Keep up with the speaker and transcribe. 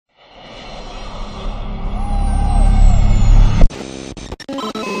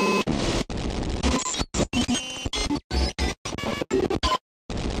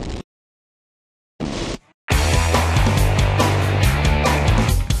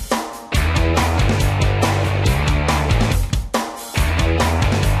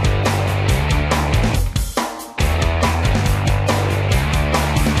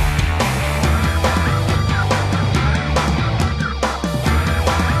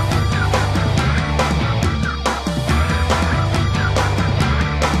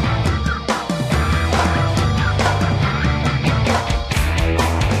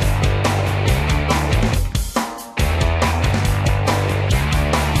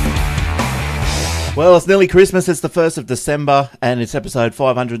Well, it's nearly Christmas. It's the 1st of December and it's episode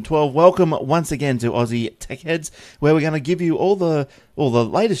 512. Welcome once again to Aussie Tech Heads, where we're going to give you all the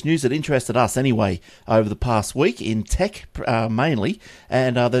latest news that interested us anyway over the past week in tech mainly,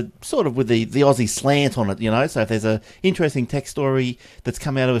 and the sort of with the Aussie slant on it, you know. So if there's a interesting tech story that's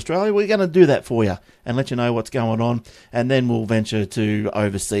come out of Australia, we're going to do that for you and let you know what's going on, and then we'll venture to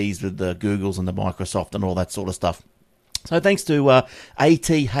overseas with the Googles and the Microsoft and all that sort of stuff. So thanks to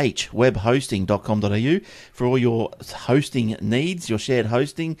athwebhosting.com.au for all your hosting needs, your shared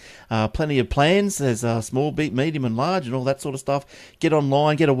hosting. Plenty of plans. There's small, medium and large and all that sort of stuff. Get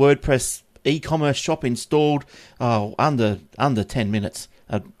online, get a WordPress e-commerce shop installed under 10 minutes.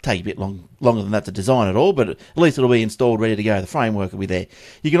 It'll take a bit longer than that to design it all, but at least it'll be installed, ready to go. The framework will be there.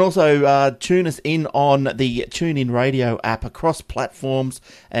 You can also tune us in on the TuneIn Radio app across platforms,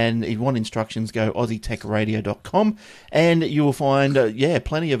 and if you want instructions, go aussietechradio.com, and you will find,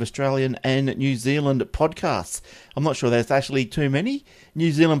 plenty of Australian and New Zealand podcasts. I'm not sure there's actually too many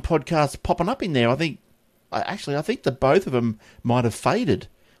New Zealand podcasts popping up in there. I think that both of them might have faded.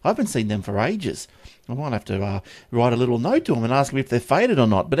 I haven't seen them for ages. I might have to write a little note to them and ask them if they're faded or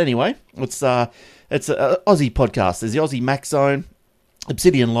not. But anyway, it's an Aussie podcast. There's the Aussie Mac Zone,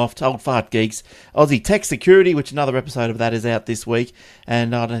 Obsidian Loft, Old Fart Geeks, Aussie Tech Security, which another episode of that is out this week.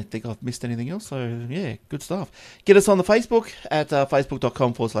 And I don't think I've missed anything else. So, yeah, good stuff. Get us on the Facebook at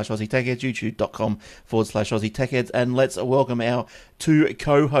facebook.com/Aussie Tech Heads, youtube.com/Aussie Tech Heads. And let's welcome our two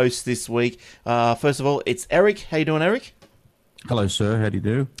co-hosts this week. First of all, it's Eric. How you doing, Eric? Hello, sir. How do you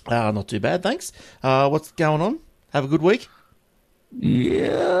do? Not too bad, thanks. What's going on? Have a good week?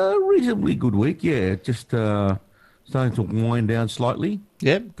 Yeah, reasonably good week. Yeah, just starting to wind down slightly.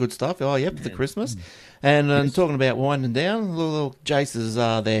 Yep, good stuff. Oh, yep, for Christmas. And Yes. talking about winding down, little Jace is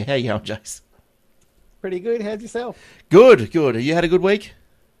there. How you going, Jace? Pretty good. How's yourself? Good, good. You had a good week?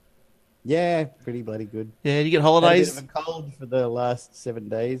 Yeah, pretty bloody good. Yeah, you get Had a holidays? bit of a cold for the last 7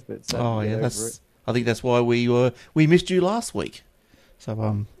 days, but Oh, yeah, I think that's why we missed you last week.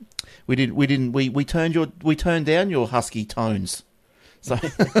 So we turned down your husky tones. So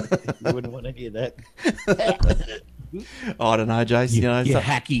you wouldn't want to hear that. I don't know, Jace.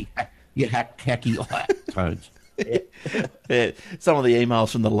 hacky tones. Yeah, some of the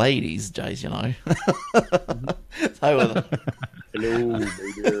emails from the ladies, Jace. They were Hello, baby.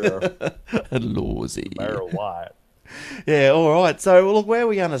 hello, Z. Barrel Wyatt. Yeah, all right. So, look, where are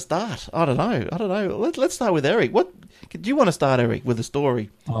we going to start? I don't know. Let's start with Eric. Do you want to start, Eric, with a story?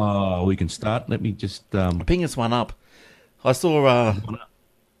 Oh, we can start. Let me just Ping us one up. I saw.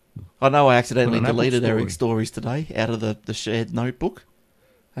 I know I accidentally An Apple deleted story. Eric's stories today out of the shared notebook,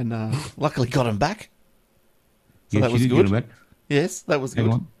 and luckily got them back. So yes, that was you did good. get 'em back. Yes, that was Hang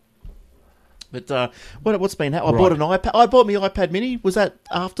good. on. But what's been happening? I bought an iPad. I bought my iPad Mini. Was that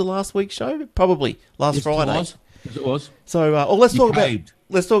after last week's show? Probably last Yes, Friday. Yes, it was. So, let's You talk about caved.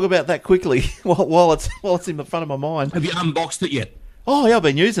 that quickly while it's in the front of my mind. Have you unboxed it yet? Oh yeah, I've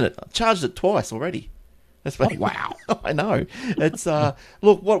been using it. I charged it twice already. That's Oh, wow. I know. It's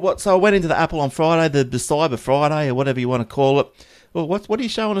look what. So I went into the Apple on Friday, the Cyber Friday or whatever you want to call it. Well, what are you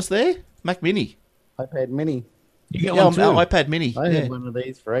showing us there? Mac Mini. iPad Mini. You get Yeah, one too. iPad Mini. I Yeah. had one of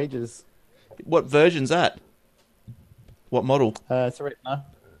these for ages. What version's that? What model? It's a Retina.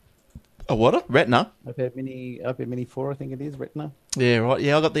 A what? Retina. iPad Mini 4, I think it is, Retina. Yeah, right.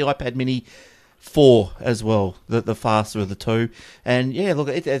 Yeah, I got the iPad Mini 4 as well, the faster of the two. And yeah, look,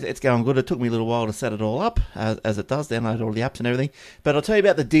 it's going good. It took me a little while to set it all up, as it does, download all the apps and everything. But I'll tell you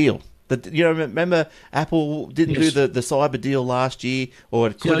about the deal. Remember Apple didn't Yes. do the cyber deal last year, or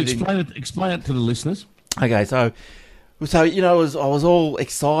it So could explain it to the listeners. Okay, so I was all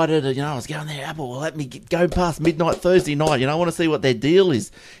excited. I was going there. Apple will let me go past midnight Thursday night. I want to see what their deal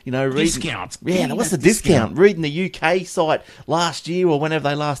is. Discounts. Yeah, Give what's that the discount? discount. Reading the UK site last year or whenever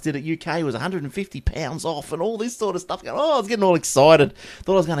they last did it, UK was £150 off and all this sort of stuff. I was getting all excited.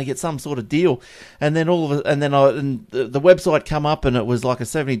 Thought I was going to get some sort of deal, and then the website come up and it was like a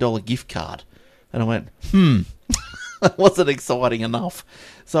 $70 gift card, and I went, wasn't exciting enough.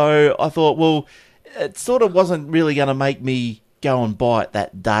 So I thought, well, it sort of wasn't really going to make me go and buy it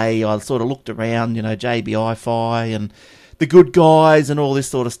that day. I sort of looked around, JB Hi-Fi and the Good Guys and all this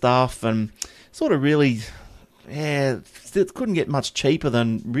sort of stuff, and sort of really, still couldn't get much cheaper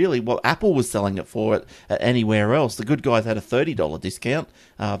than really what Apple was selling it for anywhere else. The Good Guys had a $30 discount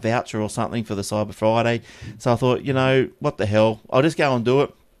voucher or something for the Cyber Friday. So I thought, what the hell? I'll just go and do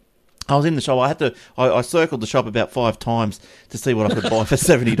it. I was in the shop. I circled the shop about 5 times to see what I could buy for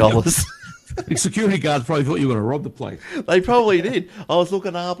 $70. The security guards probably thought you were going to rob the place. They probably did. I was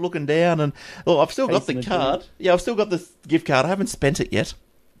looking up, looking down, and I've still got the Basement, card. Yeah, I've still got the gift card. I haven't spent it yet.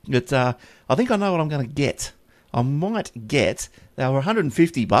 But I think I know what I'm going to get. I might get. They were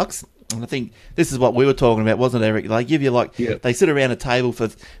 $150, and I think this is what we were talking about, wasn't it, Eric? They give you they sit around a table for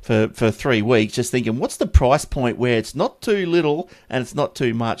 3 weeks, just thinking, what's the price point where it's not too little and it's not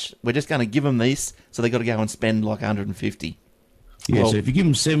too much? We're just going to give them these, so they got to go and spend like 150. Yeah, Well, so if you give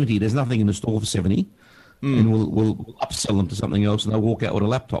them 70, there's nothing in the store for 70, and we'll upsell them to something else, and they'll walk out with a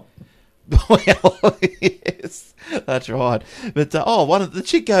laptop. Well, yes, that's right. But one of the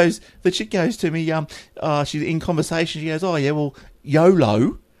chick goes to me. She's in conversation. She goes, "Oh yeah, well,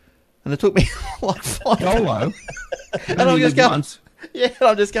 YOLO," and it took me like 5. YOLO? And I'm just going, yeah. And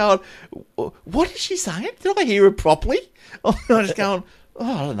I'm just going, what is she saying? Did I hear her properly? I'm just going,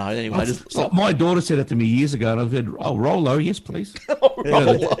 I don't know. Anyway, My daughter said it to me years ago, and I said, "Oh, Rolo, yes, please."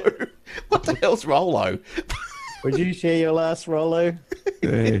 Rolo. What the hell's Rolo? Would you share your last Rolo?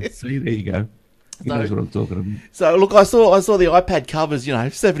 Yeah, see, there you go. He knows what I'm talking about. So look, I saw the iPad covers,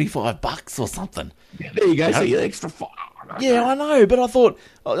 $75 or something. Yeah, there you go. See, extra 5. Yeah, I know, but I thought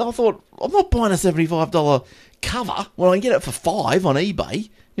I'm not buying a $75 cover when I can get it for $5 on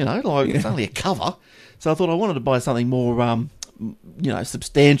eBay. It's only a cover. So I thought I wanted to buy something more,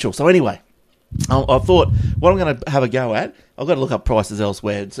 substantial. So anyway, I thought what I'm going to have a go at. I've got to look up prices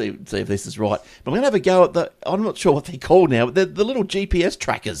elsewhere and see if this is right. But I'm going to have a go at I'm not sure what they're called now, but they're the little GPS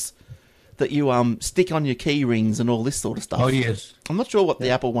trackers that you stick on your key rings and all this sort of stuff. Oh, yes. I'm not sure what the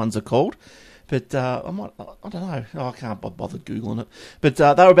Apple ones are called, but I don't know. I can't bother Googling it. But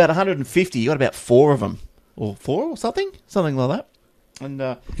they were about 150. You got about 4 of them, or 4 or something like that. And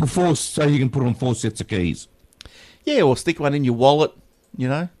so you can put on 4 sets of keys. Yeah, or stick one in your wallet,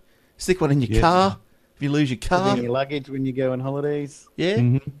 stick one in your car if you lose your car. In your luggage when you go on holidays.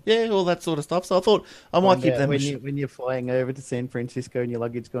 Yeah, yeah, all that sort of stuff. So I thought I might keep them. When you're flying over to San Francisco and your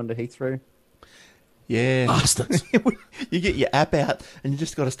luggage gone to Heathrow. Yeah. Bastards. You get your app out and you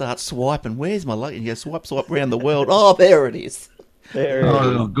just got to start swiping. Where's my luggage? You go swipe around the world. Oh, there it is.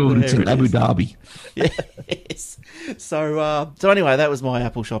 Oh, good. It's in Abu Dhabi. Yes. So anyway, that was my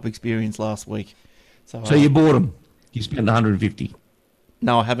Apple Shop experience last week. So you bought them. You spent 150.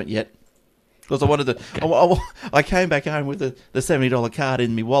 No, I haven't yet. Because I wanted to. I came back home with the $70 card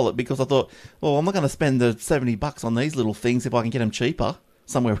in my wallet because I thought, well, I'm not going to spend the $70 on these little things if I can get them cheaper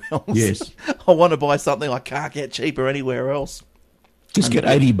somewhere else. Yes. I want to buy something I can't get cheaper anywhere else. Just get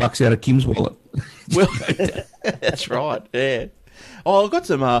 $80 out of Kim's wallet. Well, that's right. Yeah. Oh, I've got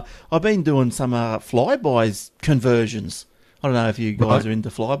some. I've been doing some flybys conversions. I don't know if you guys are into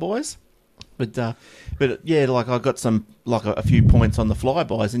flybys, but yeah, like I got some a few points on the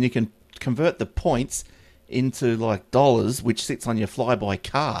flybys, and you can convert the points into like dollars, which sits on your flyby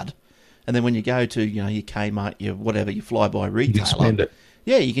card, and then when you go to your Kmart, your whatever, your flyby retailer, you can spend it.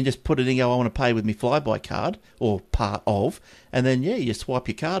 Yeah, you can just put it in. Go, I want to pay with my flyby card or part of, and then you swipe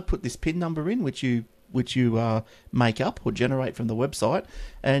your card, put this PIN number in, which you make up or generate from the website,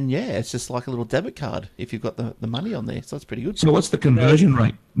 and it's just like a little debit card if you've got the money on there. So it's pretty good. So what's the conversion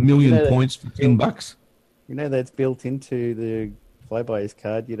rate? Million points for $10? That's built into the Flybuys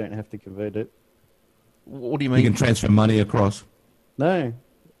card. You don't have to convert it. What do you mean? You can transfer money across. No,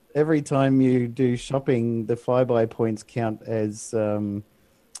 every time you do shopping, the Flybuy points count as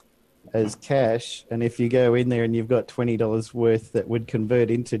cash. And if you go in there and you've got $20 worth that would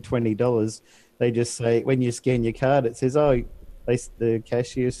convert into $20. They just say, when you scan your card, it says, the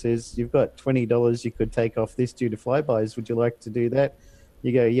cashier says, you've got $20 you could take off this due to Flybuys. Would you like to do that?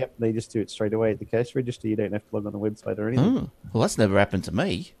 You go, yep. They just do it straight away at the cash register. You don't have to log on the website or anything. Oh, well, that's never happened to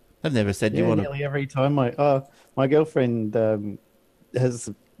me. They've never said you want to. Nearly every time my girlfriend has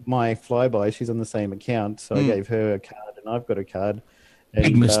my Flybuy. She's on the same account. So I gave her a card and I've got a card. And,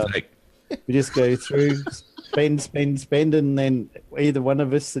 Big mistake. We just go through, spend. And then either one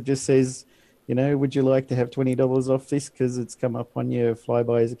of us just says, would you like to have $20 off this because it's come up on your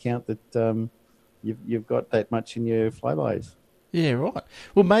Flybuys account that you've got that much in your Flybuys? Yeah, right.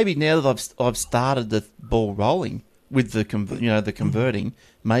 Well, maybe now that I've started the ball rolling with the converting,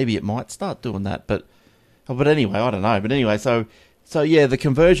 maybe it might start doing that. But anyway, I don't know. But anyway, so yeah, the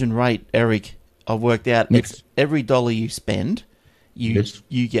conversion rate, Eric, I've worked out. Yes. It's every dollar you spend,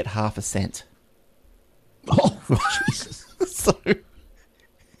 you get half a cent. Oh, Jesus!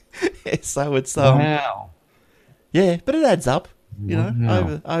 So it's wow. Yeah, but it adds up,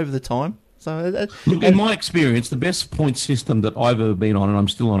 over the time. So look, in my experience, the best point system that I've ever been on, and I'm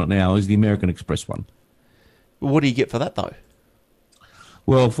still on it now, is the American Express one. What do you get for that though?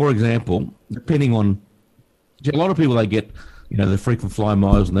 Well, for example, depending on a lot of people, they get the frequent flyer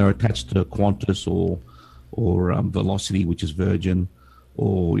miles, and they're attached to Qantas or Velocity, which is Virgin,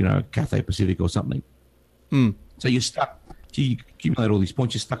 or Cathay Pacific or something. Mm. So you're stuck So you accumulate all these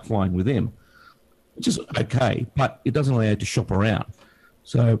points, you're stuck flying with them, which is okay, but it doesn't allow you to shop around.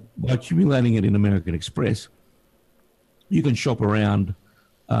 So by accumulating it in American Express, you can shop around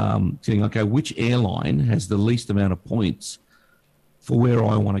saying, okay, which airline has the least amount of points for where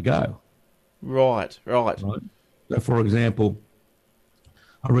I want to go. Right. Right? So, for example,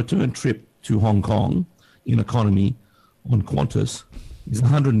 a return trip to Hong Kong in economy on Qantas is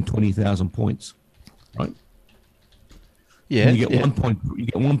 120,000 points, right? Yeah. And you get 1 point. You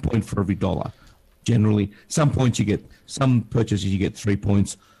get 1 point for every dollar. Generally, some purchases you get 3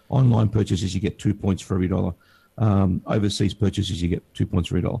 points. Online purchases you get 2 points for every dollar. Overseas purchases you get 2 points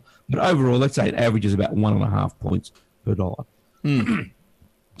for every dollar. But overall, let's say it averages about 1.5 points per dollar.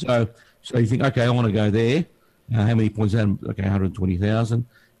 So you think, okay, I want to go there. How many points? Okay, 120,000.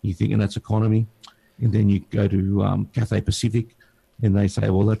 You think, and that's economy. And then you go to Cathay Pacific, and they say,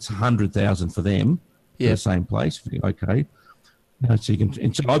 well, that's 100,000 for them for the same place. You think, okay. So you can,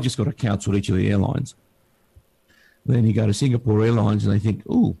 and so I've just got accounts with each of the airlines. Then you go to Singapore Airlines, and they think,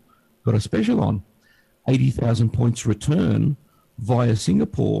 ooh, got a special on 80,000 points return via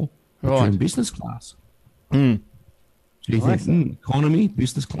Singapore, return business class. So you think, economy,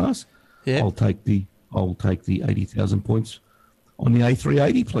 business class. Yeah. I'll take the 80,000 points on the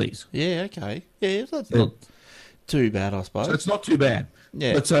A380, please. Yeah, okay. Yeah, that's not too bad, I suppose. So it's not too bad.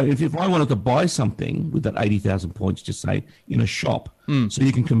 Yeah. But so if I wanted to buy something with that 80,000 points, just say in a shop, so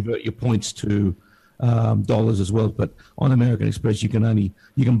you can convert your points to dollars as well. But on American Express, you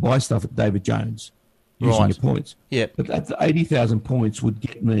can buy stuff at David Jones using your points. Yeah. But that 80,000 points would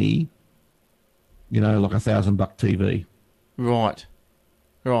get me, like $1,000 TV.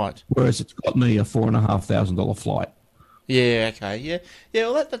 Right. Whereas it's got me a $4,500 flight. Yeah, okay. Yeah. Yeah,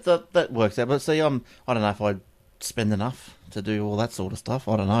 well, that works out. But see, I don't know if I'd spend enough to do all that sort of stuff.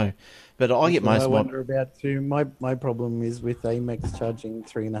 I don't know. But I get most I of my... wonder about too. My problem is with Amex charging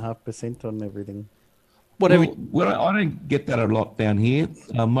 3.5% on everything. Well, I don't get that a lot down here.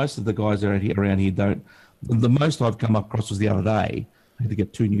 Most of the guys around here don't. The most I've come across was the other day. I had to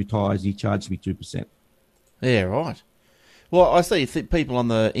get 2 new tyres. He charged me 2%. Yeah, right. Well, I see people on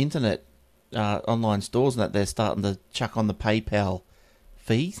the internet, online stores, and that they're starting to chuck on the PayPal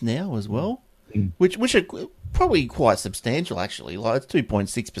fees now as well, which are probably quite substantial, actually. Like it's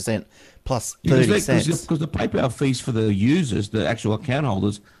 2.6% plus 30 cents. Because the PayPal fees for the users, the actual account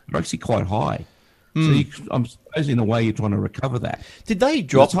holders, are actually quite high. So I'm suppose in a way you're trying to recover that. Did they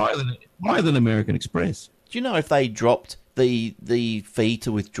drop? It's higher than American Express. Do you know if they dropped the fee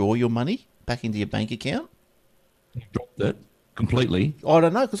to withdraw your money back into your bank account? They dropped it completely. I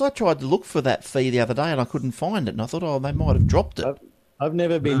don't know, because I tried to look for that fee the other day and I couldn't find it, and I thought, they might have dropped it. I've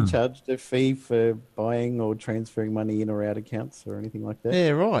never been charged a fee for buying or transferring money in or out accounts or anything like that. Yeah,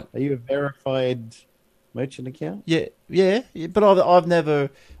 right. Are you a verified merchant account? Yeah, but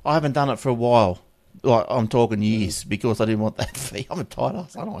I haven't done it for a while. Like, I'm talking years, because I didn't want that fee. I'm a tight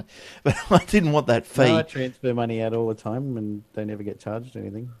ass, aren't I? But I didn't want that fee. No, I transfer money out all the time and don't ever get charged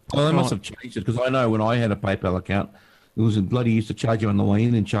anything. Well, they must have changed it, because I know when I had a PayPal account, it was a bloody used to charge you on the way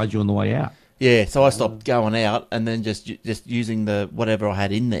in and charge you on the way out. Yeah, so I stopped going out, and then just using the whatever I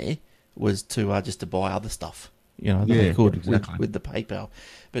had in there was to just to buy other stuff. That I could exactly. with the PayPal.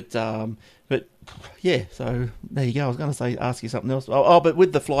 But yeah, so there you go. I was going to ask you something else. But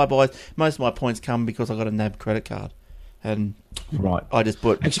with the flybys, most of my points come because I got a NAB credit card, and I just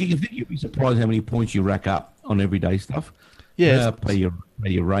put. Actually, you think you'd be surprised how many points you rack up on everyday stuff. Yeah, pay your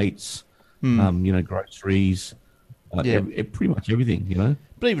rates, groceries, pretty much everything.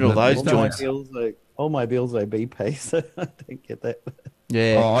 But even all those joints, all my bills I BPay, so I don't get that.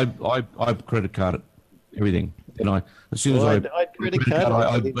 Yeah, I credit card it, everything. And as soon as I credit card,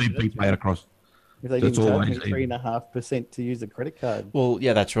 I BPay it across. If they didn't charge me 3.5% to use a credit card. Well,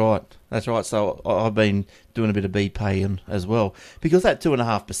 yeah, that's right. So I've been doing a bit of BPaying as well, because that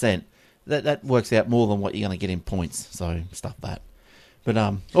 2.5%, that works out more than what you're going to get in points. So stuff that. But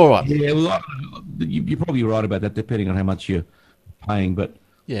all right. Yeah, well, you're probably right about that, depending on how much you're paying. But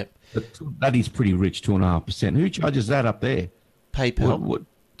yeah, that is pretty rich, 2.5%. Who charges that up there? PayPal. What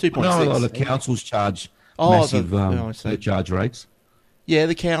 2.6. No, a lot of councils charge massive charge rates. Yeah,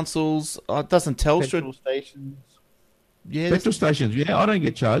 the councils. Doesn't Telstra. Petrol stations. Yeah, petrol stations. Yeah, I don't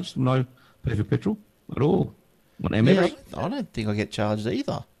get charged. No, pay for petrol at all. On Amex. Yeah, I don't think I get charged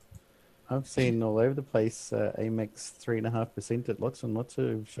either. I've seen all over the place Amex 3.5% at lots and lots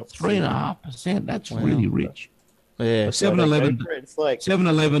of shops. 3.5%. That's really rich. Yeah. 7-Eleven.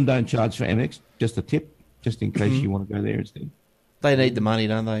 7-Eleven don't charge for Amex. Just a tip, just in case you want to go there instead. They need the money,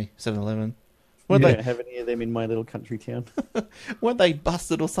 don't they? 7-Eleven. I don't have any of them in my little country town. Weren't they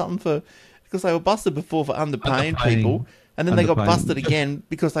busted or something because they were busted before for underpaying people? And then they got underpaying. busted again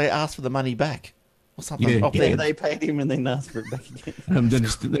because they asked for the money back or something. Yeah, off Yeah, them. they paid him and then asked for it back again.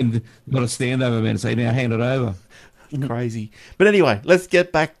 Then got a standover man and say, now hand it over. Crazy. But anyway, let's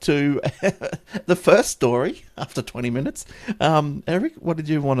get back to the first story after 20 minutes. Eric, what did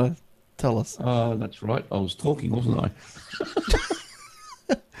you want to tell us? Oh, that's right. I was talking, wasn't I?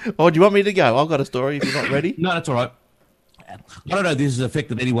 Oh, do you want me to go? I've got a story if you're not ready. No, that's all right. I don't know if this has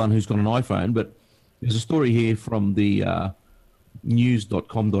affected anyone who's got an iPhone, but there's a story here from the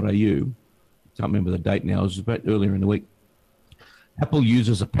news.com.au. Can't remember the date now. It was about earlier in the week. Apple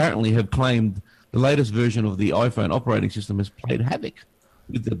users apparently have claimed the latest version of the iPhone operating system has played havoc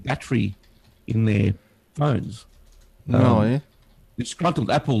with the battery in their phones. Oh, yeah.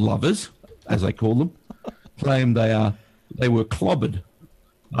 Disgruntled Apple lovers, as they call them, claim they were clobbered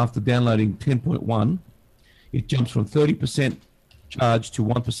after downloading 10.1. It jumps from 30% charge to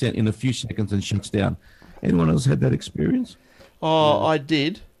 1% in a few seconds and shuts down. Anyone else had that experience? Oh, I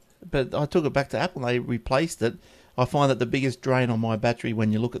did, but I took it back to Apple and they replaced it. I find that the biggest drain on my battery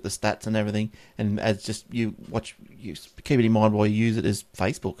when you look at the stats and everything, and as just you keep it in mind while you use it, is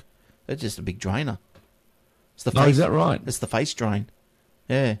Facebook. It's just a big drainer. It's the Oh, is that right? It's the face drain.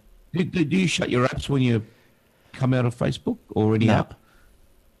 Yeah. Do you shut your apps when you come out of Facebook or any No. app?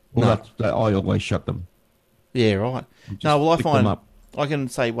 Well, I always shut them. Yeah, right. Just No, well, I pick them find up. I can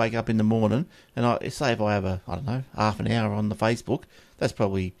say wake up in the morning, and I say if I have I don't know, half an hour on the Facebook, that's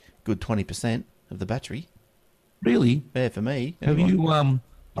probably good 20% of the battery. Really? Yeah, for me. Have you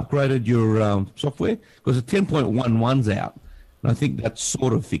upgraded your software? Because the 10.11's out, and I think that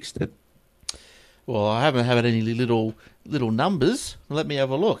sort of fixed it. Well, I haven't had any little numbers. Let me have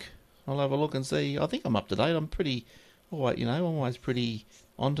a look. I'll have a look and see. I think I'm up to date. I'm pretty, I'm always pretty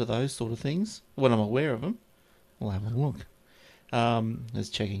onto those sort of things when I'm aware of them. We'll have a look.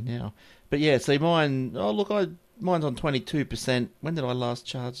 Just checking now. But yeah, see mine. Oh look, mine's on 22%. When did I last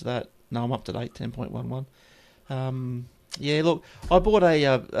charge that? No, I'm up to date. 10.11. Yeah, look, I bought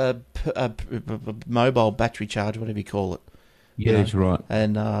a mobile battery charge, whatever you call it. Yeah, that's right.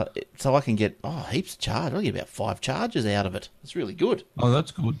 And so I can get heaps of charge. I get about 5 charges out of it. It's really good. Oh,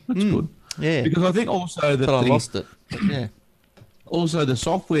 that's good. That's good. Yeah, Because I think also that but I lost it. Yeah. also the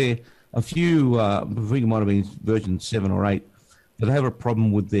software, a few, I think it might have been version 7 or 8, that have a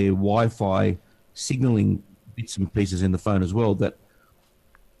problem with their Wi-Fi signaling bits and pieces in the phone as well, that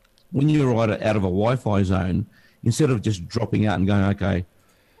when you're out of a Wi-Fi zone, instead of just dropping out and going, okay,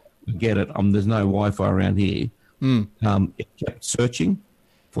 get it, there's no Wi-Fi around here, it kept searching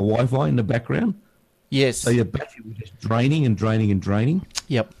for Wi-Fi in the background. Yes. So your battery was just draining and draining and draining.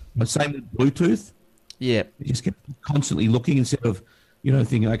 Yep. The same with Bluetooth. Yeah. You just kept constantly looking instead of,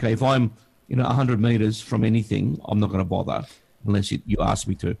 thinking, okay, if I'm, 100 meters from anything, I'm not going to bother unless you ask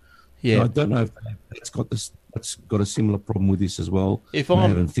me to. Yeah. So I don't know if that's got a similar problem with this as well. If And I I'm-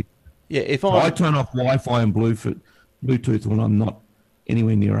 haven't fixed it. So I turn off Wi-Fi and Bluetooth when I'm not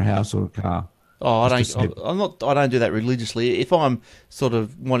anywhere near a house or a car. Oh, I Just to don't. I don't do that religiously. If I'm sort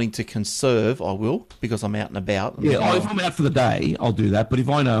of wanting to conserve, I will because I'm out and about. Yeah, if I'm out for the day, I'll do that. But if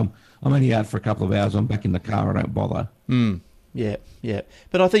I know I'm only out for a couple of hours, I'm back in the car, I don't bother. Yeah, yeah.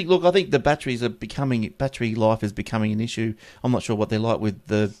 But I think the battery life is becoming an issue. I'm not sure what they're like with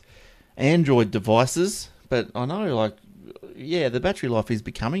the Android devices, but I know, the battery life is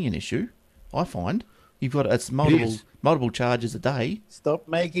becoming an issue. I find it's multiple charges a day. Stop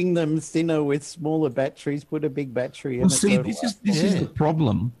making them thinner with smaller batteries. Put a big battery in Well, it. see, so this it'll is the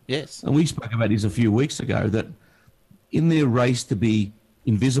problem. Yes. And we spoke about this a few weeks ago, that in their race to be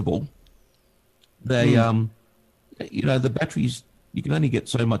invisible, they, the batteries, you can only get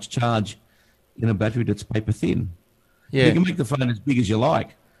so much charge in a battery that's paper thin. Yeah. You can make the phone as big as you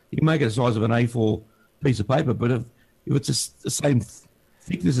like. You can make it the size of an A4 piece of paper, but if it's the same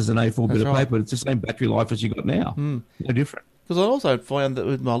thickness as an A4 bit of right. paper, it's the same battery life as you got now. No different. Because I also find that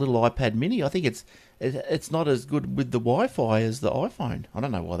with my little iPad mini, I think it's not as good with the Wi-Fi as the iPhone. I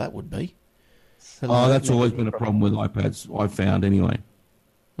don't know why that would be. Oh, that's always been a problem with iPads, I've found anyway.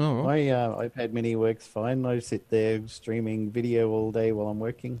 Oh, right. My iPad mini works fine. I sit there streaming video all day while I'm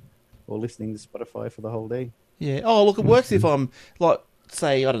working or listening to Spotify for the whole day. Yeah. Oh, look, it works if I'm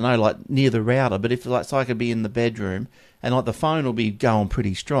say, I don't know, near the router, but if so I could be in the bedroom and the phone will be going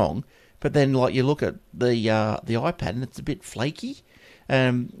pretty strong, but then you look at the iPad and it's a bit flaky.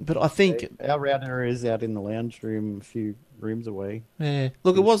 But I think Our router is out in the lounge room, a few rooms away. yeah.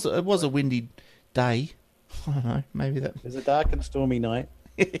 Look, it was a windy day. I don't know. Maybe that. It was a dark and stormy night.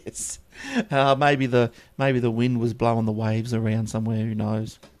 Yes. Maybe the wind was blowing the waves around somewhere. Who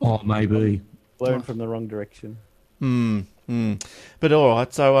knows? Oh, maybe. Blown from the wrong direction. But all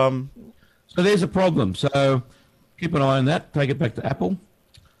right. So So there's a problem. So keep an eye on that. Take it back to Apple,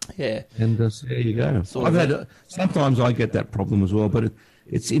 Yeah. and there you go. Sort I've of had sometimes I get that problem as well, but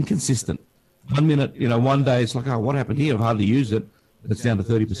it's inconsistent. 1 minute, one day it's like, oh, what happened here? I've hardly used it. It's down to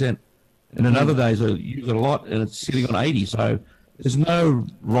 30%. And another days I use it a lot, and it's sitting on 80. So there's no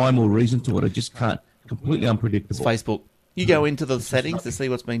rhyme or reason to it. I just can't. Completely unpredictable. It's Facebook. You go into the settings to see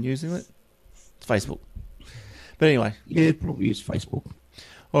what's been using it. It's Facebook. But anyway. Yeah, it probably is Facebook.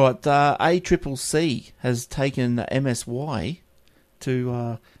 All right. ACCC has taken MSY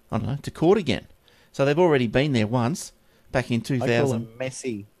to, to court again. So they've already been there once, back in 2000. I call them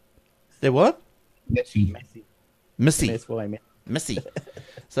messy. They're what? Messy. Messy. MSY. Messy.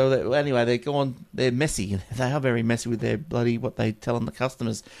 So anyway, they're messy. They are very messy with their what they tell the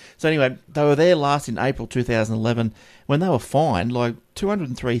customers. So anyway, they were there last in April 2011 when they were fined like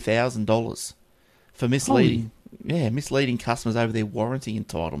 $203,000 for misleading customers over their warranty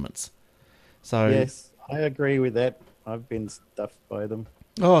entitlements. So yes, I agree with that. I've been stuffed by them.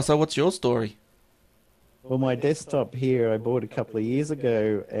 Oh, so what's your story? Well, my desktop here I bought a couple of years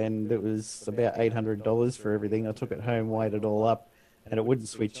ago, and it was about $800 for everything. I took it home, wired it all up, and it wouldn't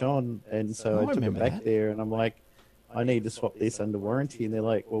switch on. And so I took it back there, and I'm like, I need to swap this under warranty. And they're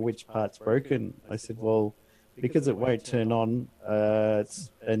like, well, which part's broken? I said, well, because it won't turn on,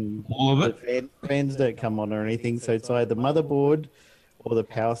 and all of it? The fans don't come on or anything. So it's either the motherboard or the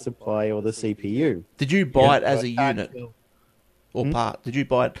power supply or the CPU. Did you buy it as a unit or part? Did you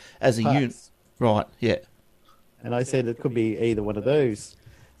buy it as a unit? Right, yeah. And I said it could be either one of those.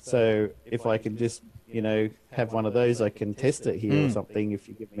 So if I can just, have one of those, I can test it here or something if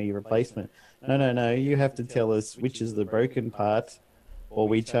you give me a replacement. No. You have to tell us which is the broken part, or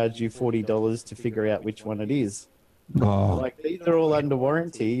we charge you $40 to figure out which one it is. Oh. Like, these are all under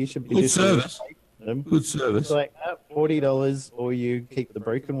warranty. You should be Good just service. them. Good service. It's like, $40 or you keep the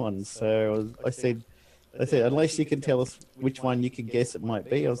broken ones. So I said, unless you can tell us which one you can guess it might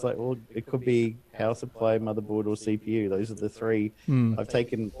be. I was like, well, it could be power supply, motherboard, or CPU. Those are the three. I've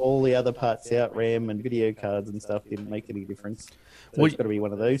taken all the other parts out, RAM and video cards and stuff. Didn't make any difference. So it's got to be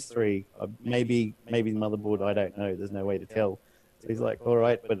one of those three. Maybe the motherboard. I don't know. There's no way to tell. So he's like, all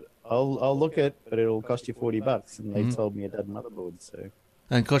right, but I'll look at, but it'll cost you $40. And they told me it had motherboard, so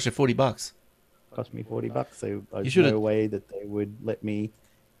And it cost you $40. Cost me $40. So there's no way that they would let me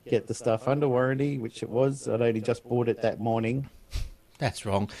get the stuff under warranty, which it was. I'd only just bought it that morning. That's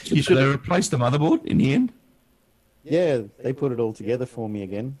wrong. You should have replaced the motherboard in the end. Yeah, they put it all together for me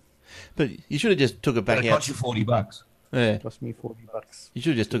again. But you should have just took it back It out. cost you $40. Yeah. It cost me $40. You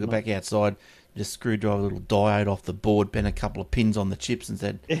should have just took it back outside, just screwdriver a little diode off the board, bent a couple of pins on the chips and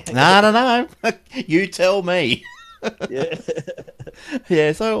said, no, you tell me. Yeah.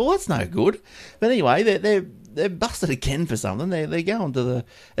 Yeah, so well, that's no good. But anyway, they're busted again for something. They're going to the.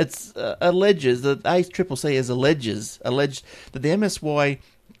 It's alleges that ACCC has alleged that the MSY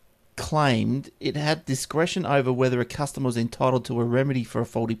claimed it had discretion over whether a customer was entitled to a remedy for a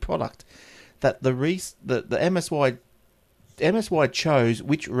faulty product. That the MSY chose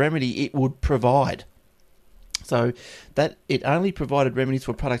which remedy it would provide. So that it only provided remedies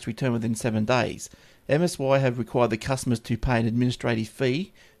for products returned within 7 days. MSY have required the customers to pay an administrative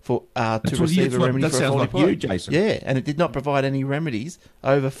fee to receive a remedy for a faulty product. You, Jason. Yeah, and it did not provide any remedies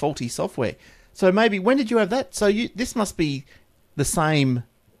over faulty software. So maybe, when did you have that? So this must be the same.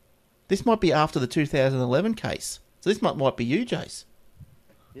 This might be after the 2011 case. So this might be you, Jace.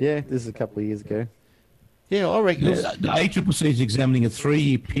 Yeah, this is a couple of years ago. Yeah, I reckon. The ACCC is examining a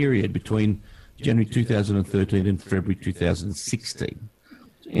 3-year period between January 2013 and February 2016.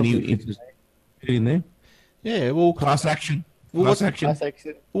 Any interest in there? Yeah, well, Class action. Well, Class action. Class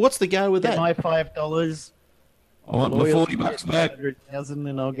action. what's the go with Get that? my $5. I want my $40 back. 100,000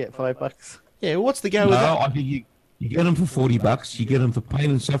 and I'll get $5. Yeah, well, what's the go with No, that? I think you get them for $40. You get them for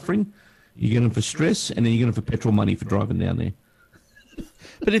pain and suffering. You get them for stress, and then you get them for petrol money for driving down there.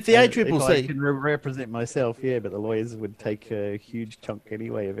 But if the If I ACCC, can represent myself, yeah, but the lawyers would take a huge chunk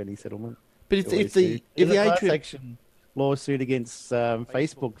anyway of any settlement. but if Always the do. There's a class ACCC, action lawsuit against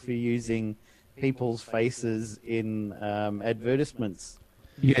Facebook for using people's faces in advertisements.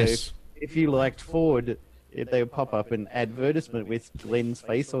 Yes. If you liked Ford, they would pop up an advertisement with Glenn's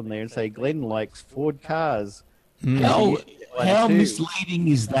face on there and say, Glenn likes Ford cars. How too. misleading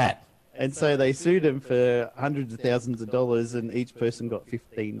is that? And so they sued him for hundreds of thousands of dollars, and each person got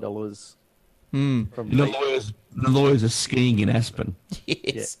 $15 from The lawyers are skiing in Aspen.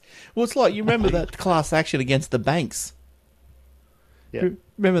 yes. Well, it's like, you remember that class action against the banks? Yeah.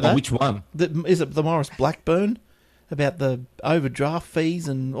 Remember Oh, that? which one? Is it the Morris Blackburn? About the overdraft fees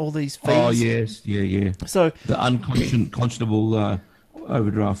and all these fees? Oh, yes. Yeah. So The unconscionable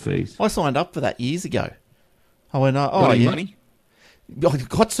overdraft fees. I signed up for that years ago. I went, Got oh, any yeah. money? I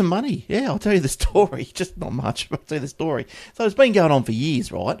got some money. Yeah, I'll tell you the story. Just not much, but I'll tell you the story. So it's been going on for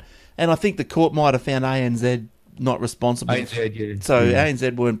years, right? And I think the court might have found ANZ not responsible. ANZ, yeah. So Yeah.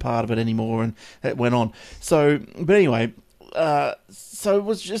 ANZ weren't part of it anymore, and it went on. So, but anyway, so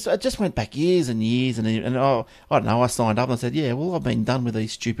it just went back years and years, and I don't know. I signed up and I said, yeah, well, I've been done with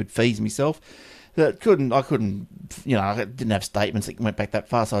these stupid fees myself. I couldn't, I didn't have statements that went back that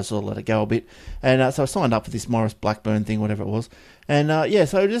far, so I sort of let it go a bit. And so I signed up for this Morris Blackburn thing, whatever it was. And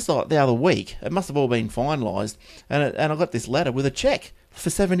so just like the other week, it must have all been finalised, and I got this letter with a cheque for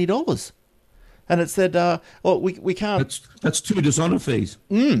 $70. And it said, well, we can't. That's 2 dishonour fees.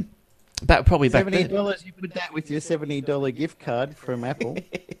 Probably back $70. then. You put that with your $70 gift card from Apple.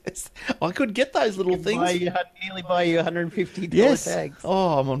 Yes, I could get those little things. Nearly buy you $150 Yes. tags.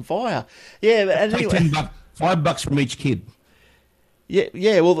 Oh, I'm on fire. Yeah, and Take anyway, $5 from each kid.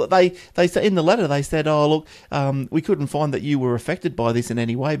 yeah. Well, they said in the letter they said, oh look, we couldn't find that you were affected by this in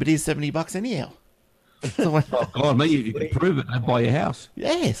any way, but here's $70 anyhow. So I went, Oh, God, maybe if you can prove it, they'll buy your house.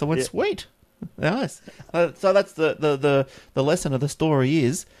 yeah, so I went, Yeah. sweet, nice. So that's the lesson of the story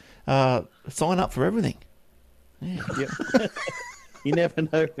is sign up for everything. Yep. You never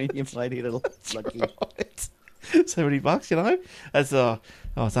know when you might hit a lucky. Right. $70, you know. That's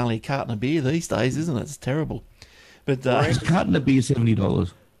it's only a carton of beer these days, isn't it? It's terrible. But It's a carton of beer,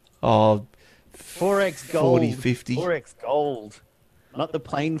 $70. oh, 4X gold. 40, 50. 4X gold. Not the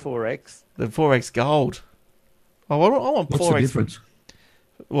plain 4X. The 4X gold. Oh, I want What's 4X. the difference?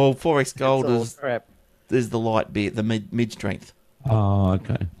 Well, 4X gold It's all is crap. the light beer, the mid strength. Oh,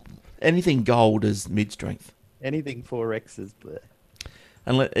 okay. Anything gold is mid strength. Anything 4X is bleh.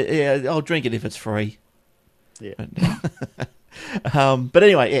 And I'll drink it if it's free. Yeah. But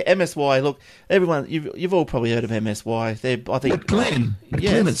anyway, yeah, MSY. Look, everyone, you've all probably heard of MSY. I think. But Glenn,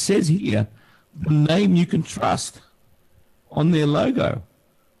 Yes. it says here, the name you can trust on their logo.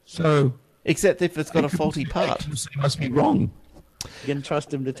 So Except if it's got a faulty part. It must be wrong. You can trust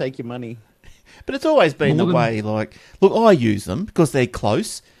them to take your money. But it's always been More the than- way. Like, look, I use them because they're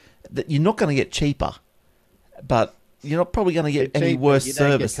close. That you're not going to get cheaper, but you're not probably going to get They're any cheap, but worse you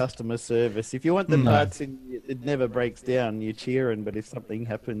don't service. get customer service. If you want the No. parts and it never breaks down, you're cheering. But if something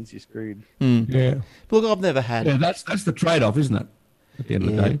happens, you're screwed. Yeah. Look, I've never had. Yeah, that's the trade-off, isn't it? At the end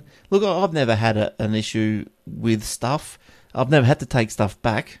of the day. Look, I've never had an issue with stuff. I've never had to take stuff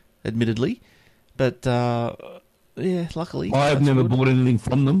back, admittedly, but yeah, luckily I've that's never good. bought anything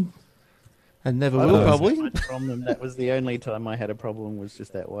from them. and never I will bought probably. so much from them. That was the only time I had a problem. Was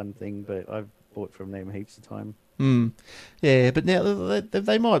just that one thing. But I've bought from them heaps of time. Yeah, but now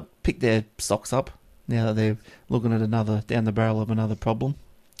they might pick their socks up now that they're looking at down the barrel of another problem.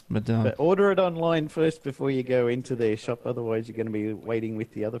 But But order it online first before you go into their shop. Otherwise, you're going to be waiting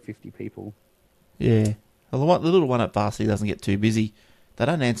with the other 50 people. yeah, well, the little one at Varsity doesn't get too busy. They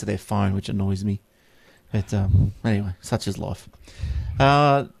don't answer their phone, which annoys me. But anyway, such is life.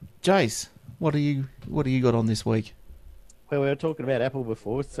 Jace, what do you got on this week? Well, we were talking about Apple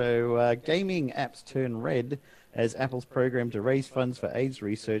before, so gaming apps turn red as Apple's program to raise funds for AIDS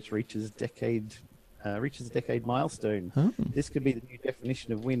research reaches a decade milestone. Oh. This could be the new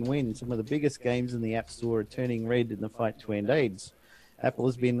definition of win-win. Some of the biggest games in the App Store are turning red in the fight to end AIDS. Apple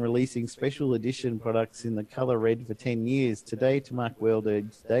has been releasing special edition products in the color red for 10 years. Today, to mark World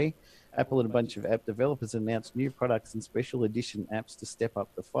AIDS Day, Apple and a bunch of app developers announced new products and special edition apps to step up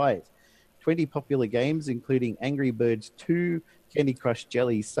the fight. 20 popular games, including Angry Birds 2, Candy Crush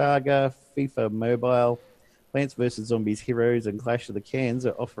Jelly Saga, FIFA Mobile, Plants vs. Zombies Heroes, and Clash of the Cans,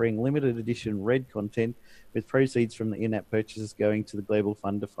 are offering limited edition red content with proceeds from the in-app purchases going to the Global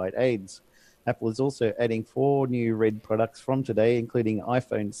Fund to fight AIDS. Apple is also adding 4 new red products from today, including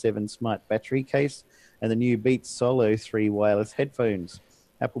iPhone 7 smart battery case and the new Beats Solo 3 wireless headphones.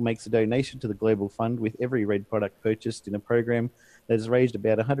 Apple makes a donation to the Global Fund with every red product purchased in a program that has raised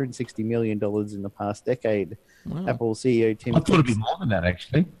about $160 million in the past decade. Wow. Apple CEO Tim I thought it'd be Cook, more than that,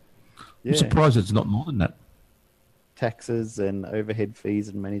 actually. Yeah. I'm surprised it's not more than that. taxes and overhead fees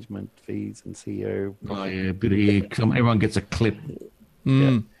and management fees and CEO. Oh, yeah, a bit of here. Everyone gets a clip.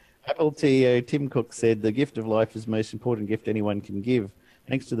 Apple CEO Tim Cook said the gift of life is the most important gift anyone can give.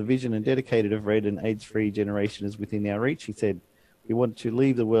 Thanks to the vision and dedicated of Red, an AIDS-free generation is within our reach, he said. We want to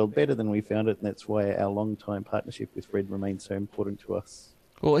leave the world better than we found it, and that's why our long-time partnership with Red remains so important to us.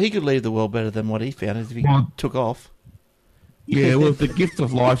 Well, he could leave the world better than what he found if he Well- took off. Yeah, well, if the gift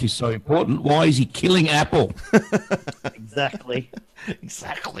of life is so important, why is he killing Apple? Exactly.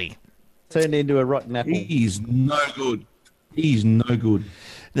 Exactly. Turned into a rotten apple. He's no good. He's no good.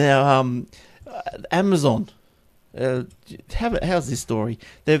 Now, Amazon. How's this story?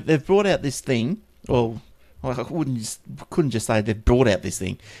 They've brought out this thing. Well, Well, I couldn't just say they've brought out this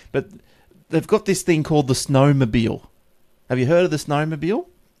thing, but they've got this thing called the Snowmobile. Have you heard of the Snowmobile?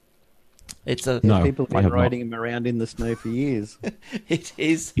 It's a No, People have I been have not. riding them around in the snow for years. it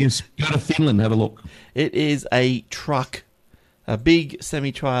is Yes, go to Finland, have a look. it is a truck, a big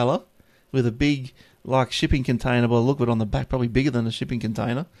semi-trailer with a big like shipping container by the look of it on the back, probably bigger than a shipping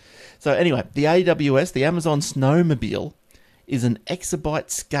container. So anyway, the AWS, the Amazon Snowmobile, is an exabyte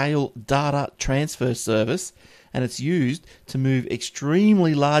scale data transfer service, and it's used to move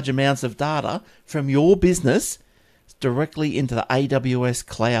extremely large amounts of data from your business directly into the AWS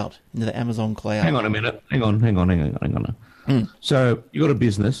cloud, into the Amazon cloud. Hang on a minute. Hang on. So you got a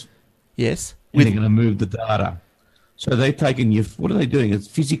business, Yes. and they're going to move the data. So they're taking your. What are they doing? It's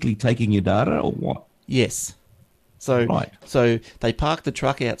physically taking your data, or what? Yes. So Right. so they park the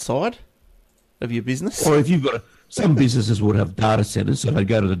truck outside of your business. Or if you've got some businesses would have data centers, so they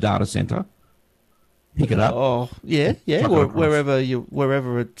go to the data center, pick it up. Oh, yeah, Truck it or across.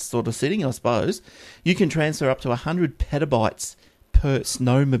 wherever it's sort of sitting, I suppose. You can transfer up to 100 petabytes per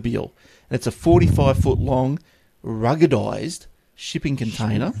snowmobile. And it's a 45-foot long, ruggedized shipping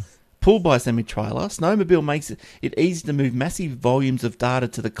container pulled by a semi-trailer. Snowmobile makes it easy to move massive volumes of data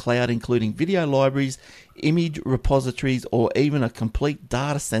to the cloud, including video libraries, image repositories, or even a complete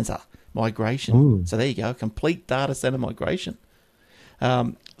data center migration. Ooh. So there you go, complete data center migration.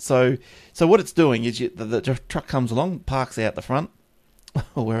 So what it's doing is the truck comes along, parks out the front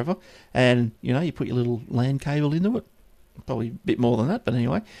or wherever, and you put your little LAN cable into it. Probably a bit more than that, but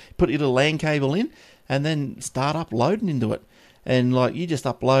anyway, put your little LAN cable in, and then start uploading into it. And like you just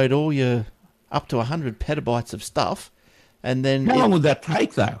upload all your up to 100 petabytes of stuff, and then How long would that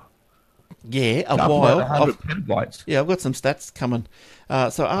take, though? a To upload while. 100 petabytes. Yeah, I've got some stats coming.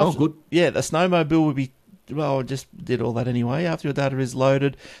 So after, good. Yeah, the Snowmobile would be. Well, I just did all that anyway. After your data is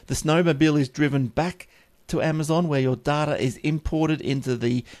loaded, the Snowmobile is driven back to Amazon, where your data is imported into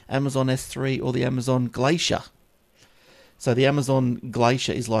the Amazon S3 or the Amazon Glacier. So the Amazon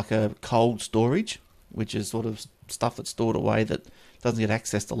Glacier is like a cold storage, which is sort of stuff that's stored away that doesn't get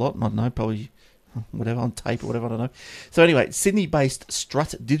accessed a lot. I don't know, probably whatever, on tape or whatever, I don't know. So anyway, Sydney-based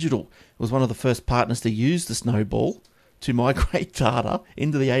Strut Digital was one of the first partners to use the Snowball to migrate data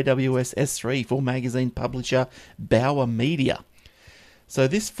into the AWS S3 for magazine publisher Bauer Media. So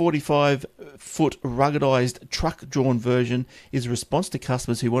this 45-foot ruggedized truck-drawn version is a response to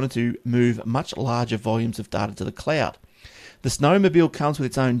customers who wanted to move much larger volumes of data to the cloud. The Snowmobile comes with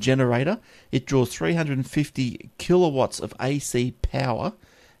its own generator. It draws 350 kilowatts of AC power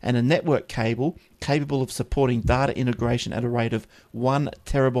and a network cable capable of supporting data integration at a rate of 1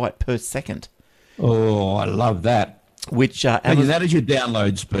 terabyte per second, Oh, I love that. which Amazon, that is your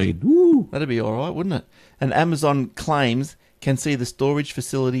download speed. Woo. that'd be all right, wouldn't it? And Amazon claims can see the storage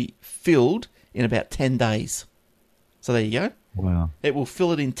facility filled in about 10 days. So there you go. Wow. It will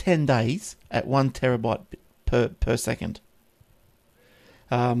fill it in 10 days at 1 terabyte per second.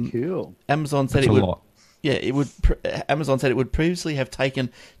 Cool. Amazon said That's it a would. lot. Yeah, it would. Amazon said it would previously have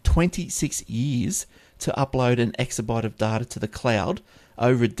taken 26 years to upload an exabyte of data to the cloud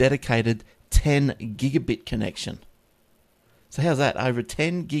over a dedicated 10 gigabit connection. So how's that? Over a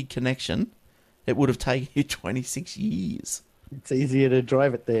 10 gig connection, it would have taken you 26 years. It's easier to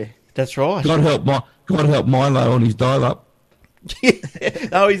drive it there. That's right. God help Milo on his dial-up.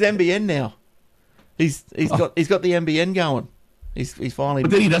 Oh, he's NBN now. He's got the NBN going. He's finally.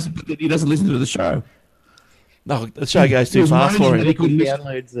 But then he doesn't listen to the show. No, the show goes He too was fast moaning for that him. he couldn't He listen.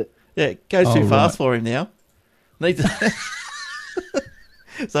 downloads it. Yeah, it goes too Oh, fast right. for him now. Needs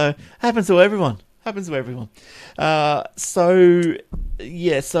So happens to everyone. Happens to everyone. So that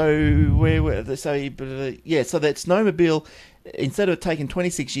Snowmobile, instead of taking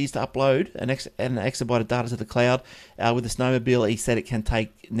 26 years to upload an exabyte of data to the cloud, with the Snowmobile, he said it can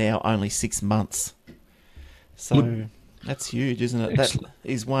take now only 6 months. So Good. that's huge, isn't it? Excellent. That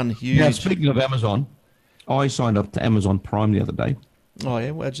is one huge. Now, speaking of Amazon, I signed up to Amazon Prime the other day Oh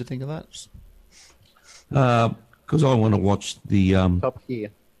yeah, what did you think of that? because I want to watch the Top Gear.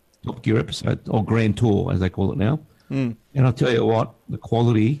 Top Gear episode, or Grand Tour, as they call it now. Mm. And I'll tell you what, the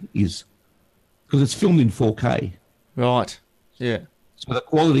quality is, because it's filmed in 4K. Right. Yeah. So the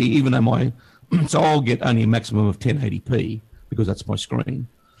quality, even though so I'll get only a maximum of 1080p because that's my screen.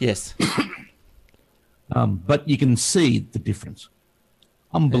 Yes. But you can see the difference.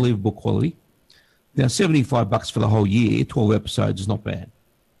 Unbelievable quality. Now, $75 for the whole year, 12 episodes is not bad.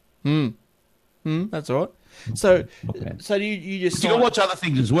 That's all right. So, Not bad. so you just You can watch other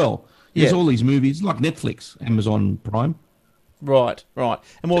things as well. There's Yeah. all these movies, like Netflix, Amazon Prime. right.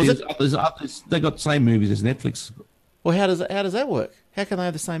 And what was it? There's others, they got the same movies as Netflix. Well, how does that work? How can they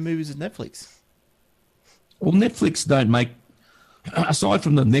have the same movies as Netflix? Well, Netflix don't make, aside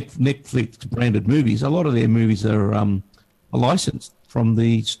from the Netflix branded movies, a lot of their movies are licensed from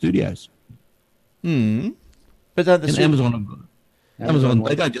the studios. But don't the And stu- Amazon,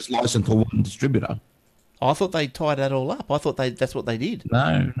 they don't just license to one distributor. I thought they tied that all up. I thought that's what they did.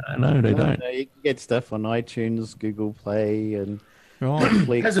 No, they don't. No, you can get stuff on iTunes, Google Play, and Right.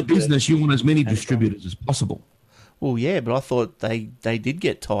 Netflix. As a business, you want as many distributors as possible. Well, yeah, but I thought they did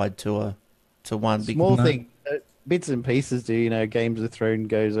get tied to one big. Small thing, bits and pieces. Do you know? Games of Thrones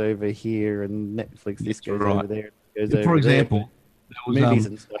goes over here, and Netflix this goes Right. over there. Goes For over example, there was, there. Movies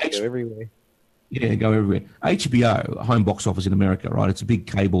and stuff go everywhere. Yeah, go everywhere. HBO, home box office in America, right? It's a big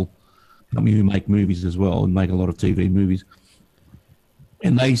cable company who make movies as well and make a lot of TV movies.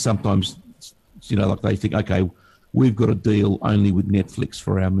 And they sometimes, like they think, okay, we've got a deal only with Netflix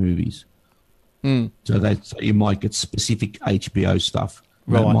for our movies. So you might get specific HBO stuff.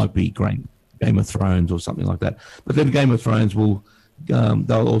 Right. That might be Game of Thrones or something like that. But then Game of Thrones will,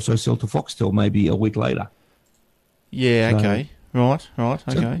 they'll also sell to Foxtel maybe a week later. Yeah. So- Okay. Right. So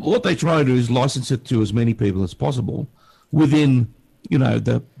Okay. what they try to do is license it to as many people as possible within,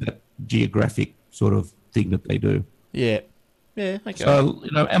 that geographic sort of thing that they do. Yeah. Yeah. Okay. So,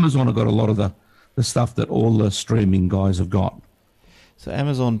 Amazon have got a lot of the stuff that all the streaming guys have got. So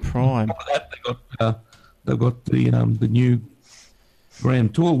Amazon Prime. After that, they've got the new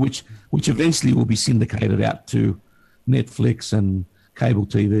Grand Tour, which eventually will be syndicated out to Netflix and cable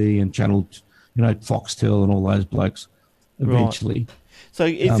TV and channel, Foxtel and all those blokes eventually. So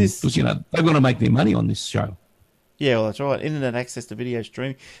is this? Because, they're going to make their money on this show. Yeah, well, that's right. Internet access to video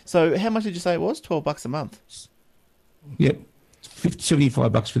streaming. So how much did you say it was? $12 a month. Yep,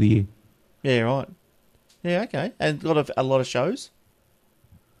 $75 for the year. Yeah. Right. Yeah. Okay. And a lot of shows.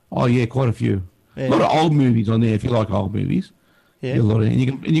 Oh yeah, quite a few. Yeah. A lot of old movies on there. If you like old movies, Yeah. a lot of, and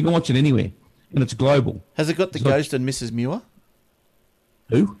you can watch it anywhere, and it's global. Has it got the So- Ghost and Mrs. Muir?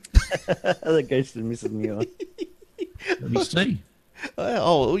 Who? The Ghost and Mrs. Muir. Let me see.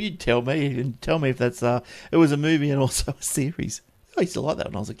 Oh, well, you tell me and tell me if that's it was a movie and also a series. I used to like that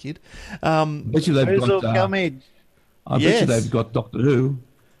when I was a kid. I bet you they've Wurzel got. Gummidge. I bet Yes. you they've got Doctor Who.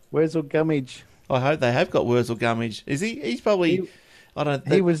 Wurzel Gummidge. I hope they have got Wurzel Gummidge. Is he? He's probably. I don't.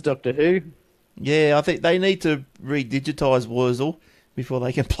 He was Doctor Who. Yeah, I think they need to re-digitize Wurzel before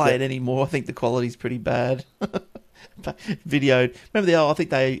they can play it anymore. I think the quality's pretty bad. Videoed. Remember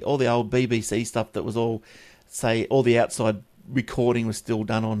all the old BBC stuff that was all the outside recording was still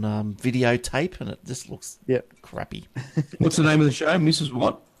done on videotape, and it just looks crappy. What's the name of the show? Mrs.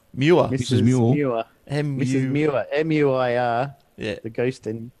 What? Muir. Mrs. Muir. Muir. Mrs. M-U. Muir. M-U-I-R. Yeah. The Ghost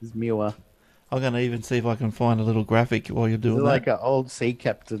and Mrs. Muir. I'm going to even see if I can find a little graphic while you're doing They're like that. an old sea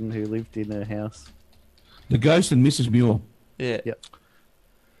captain who lived in her house. The Ghost and Mrs. Muir. Yeah. Yep.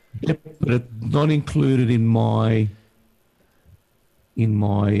 Yep, but it's not included in my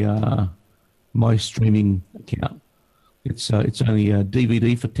my streaming account. It's only a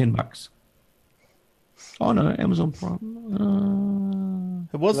DVD for $10. Oh no, Amazon Prime.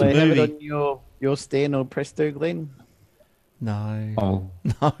 It was Do a they have movie. it on your Stan or Presto, Glenn? No. I'll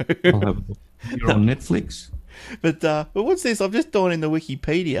No. have a look. You're on Netflix. But what's this? I've just gone in the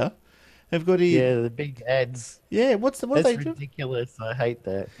Wikipedia. They've got here. Yeah, the big ads. Yeah, what do That's they do? ridiculous. I hate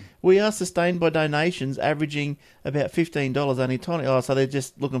that. We are sustained by donations averaging about $15 only tiny. Oh, so they're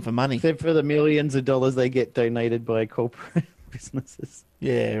just looking for money. Except for the millions of dollars they get donated by corporate businesses.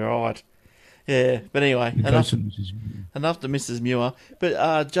 Yeah, right. Yeah, but anyway, The enough, Ghost and Mrs. Muir. enough to Mrs. Muir. But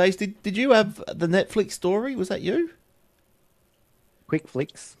Jace, did you have the Netflix story? Was that you? Quick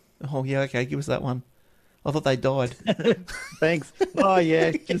flicks. Oh yeah, okay, give us that one. I thought they died. Thanks. Oh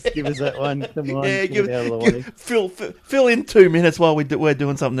yeah, just give us that one. Come on, Yeah, get it out of the way. fill in 2 minutes while we're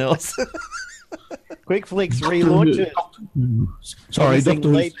doing something else. Quick flicks relaunches. Doctor Who. Sorry, Everything Doctor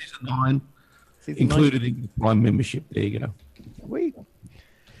Who late. season 9 Season included in the Prime membership. There you go. Sweet.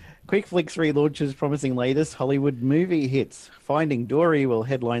 Quick Flicks relaunches promising latest Hollywood movie hits. Finding Dory will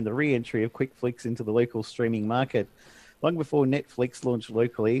headline the re-entry of Quick Flicks into the local streaming market. Long before Netflix launched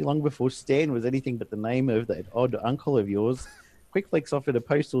locally, long before Stan was anything but the name of that odd uncle of yours, Quick Flicks offered a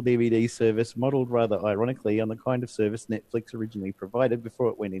postal DVD service modelled rather ironically on the kind of service Netflix originally provided before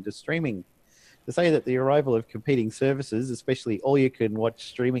it went into streaming. To say that the arrival of competing services, especially all-you-can-watch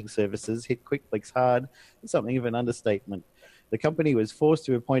streaming services, hit Quick Flicks hard is something of an understatement. The company was forced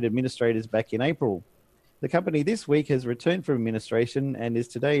to appoint administrators back in April. The company this week has returned from administration and is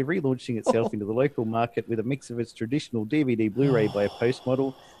today relaunching itself into the local market with a mix of its traditional DVD Blu-ray by post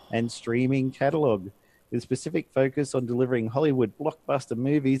model and streaming catalogue. with specific focus on delivering Hollywood blockbuster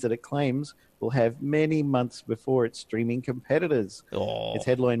movies that it claims will have many months before its streaming competitors. Oh. Its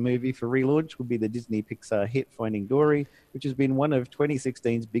headline movie for relaunch would be the Disney Pixar hit Finding Dory, which has been one of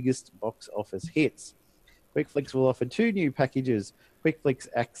 2016's biggest box office hits. QuickFlix will offer 2 new packages, QuickFlix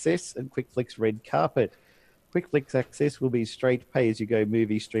Access and QuickFlix Red Carpet. QuickFlix Access will be straight pay-as-you-go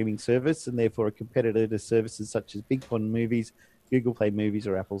movie streaming service and therefore a competitor to services such as Big Pond Movies, Google Play Movies,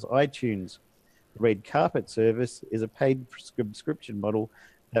 or Apple's iTunes. The Red Carpet service is a paid subscription model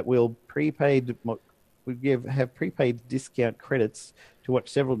that will have prepaid discount credits to watch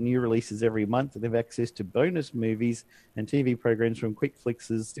several new releases every month and have access to bonus movies and TV programs from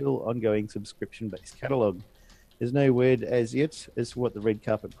QuickFlix's still ongoing subscription-based catalogue. There's no word as yet as to what the Red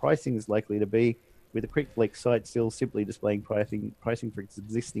Carpet pricing is likely to be, with the QuickFlix site still simply displaying pricing for its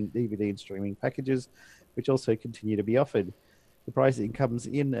existing DVD and streaming packages, which also continue to be offered. The pricing comes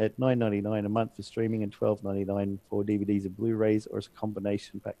in at $9.99 a month for streaming and $12.99 for DVDs and Blu-rays, or as a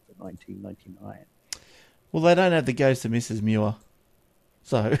combination pack for $19.99. Well, they don't have the ghost of Mrs. Muir,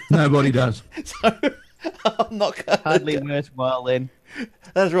 so Nobody does. so I'm not going. Hardly worthwhile then.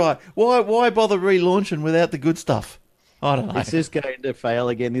 That's right. Why bother relaunching without the good stuff? I don't know. It's just going to fail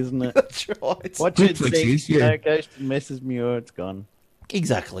again, isn't it? That's right. Watch it, Netflix see. is, yeah. No Ghost and Mrs. Muir, it's gone.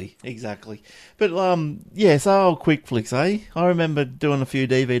 Exactly. But yeah, so old QuickFlix, eh? I remember doing a few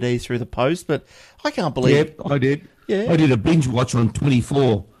DVDs through the post, but I can't believe. Yep, I did. Yeah. I did a binge watch on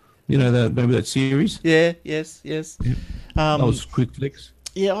 24. You know, remember that series? Yeah. Yes. That was QuickFlix.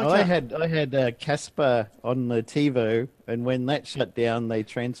 Yeah, I had Casper on the TiVo, and when that shut down, they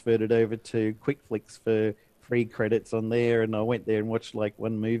transferred it over to QuickFlix for free credits on there, and I went there and watched like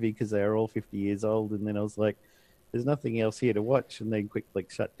one movie because they were all 50 years old, and then I was like, there's nothing else here to watch, and then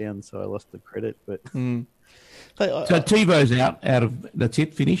QuickFlix shut down, so I lost the credit. But So TiVo's out of that's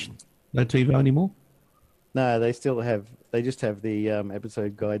it, finished. No TiVo anymore. no, they just have the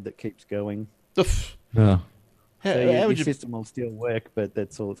episode guide that keeps going. No, how So your would you? system will still work, but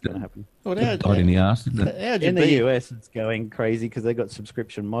that's all that's going to happen. Well, died in the arse, didn't it? how'd you In the be? US, it's going crazy because they got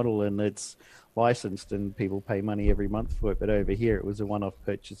subscription model and it's licensed and people pay money every month for it. But over here, it was a one-off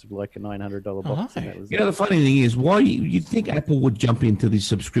purchase of like a $900 box, and that was You know, the funny thing is, why you'd think Apple would jump into these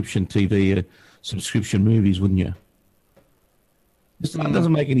subscription TV, subscription movies, wouldn't you? It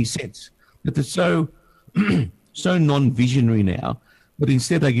doesn't make any sense. But they're so so non-visionary now. But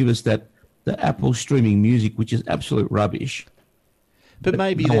instead, they give us the Apple streaming music, which is absolute rubbish. But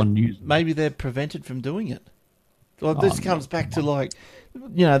maybe no one uses. maybe they're prevented from doing it. Well, this comes back to like,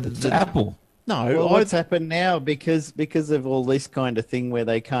 you know, It's Apple. No, Well, what's happened now because of all this kind of thing where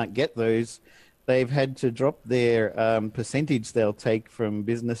they can't get those, they've had to drop their percentage they'll take from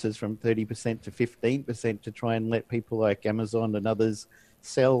businesses from 30% to 15% to try and let people like Amazon and others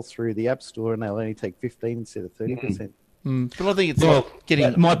sell through the App Store, and they'll only take 15 instead of 30%. But I think it's Well, like getting.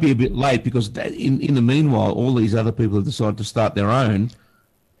 that might be a bit late because in the meanwhile, all these other people have decided to start their own.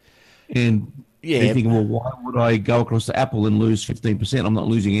 And Yeah. they're thinking, well, why would I go across to Apple and lose 15%? I'm not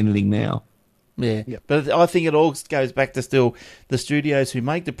losing anything now. Yeah, Yep. but I think it all goes back to still the studios who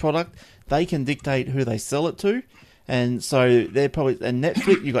make the product. They can dictate who they sell it to, and so they're probably and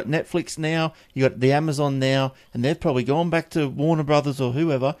Netflix. You got Netflix now, you got the Amazon now, and they've probably gone back to Warner Brothers or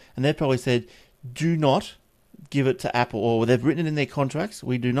whoever, and they've probably said, "Do not give it to Apple," or they've written it in their contracts.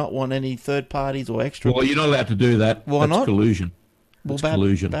 We do not want any third parties or extra. Well, you're not allowed to do that. Why That's not? collusion. That's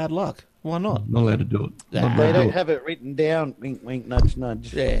collusion. Bad luck. Why not? Not allowed to do it. Not allowed They to do don't it. have it written down. Wink, wink, nudge,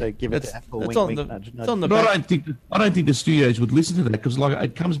 nudge. Yeah, They give it it's- to Apple. it's Wink, on wink, the- nudge, it's nudge. on the But back. I don't think the studios would listen to that because, like,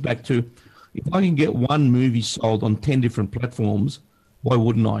 it comes back to if I can get one movie sold on 10 different platforms, why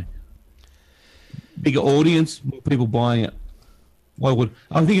wouldn't I? Bigger audience, more people buying it. Why would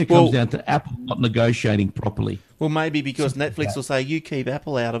I think it comes Well- down to Apple not negotiating properly? Well, maybe because Netflix will say you keep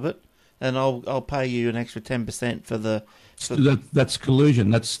Apple out of it, and I'll pay you an extra 10% for the. That's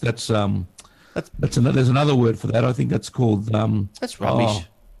collusion. There's another word for that. I think that's called That's rubbish. oh,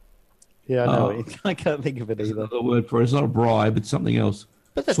 Yeah, I know. I can't think of it either. another word for it. It's not a bribe. It's something else.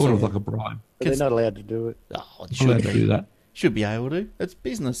 But that's Sort of all- like a bribe. But they're not allowed to do it. Oh, it Not should allowed to do be. that. Should be able to. It's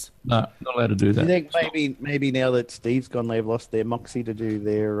business. No, not allowed to do Do that. you think maybe now that Steve's gone, they've lost their moxie to do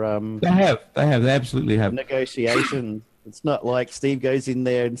their They have. They absolutely have. negotiation? It's not like Steve goes in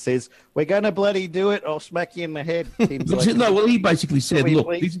there and says, "We're going to bloody do it. I'll smack you in the head." Tim's like, No, well, he basically said, "Can we look,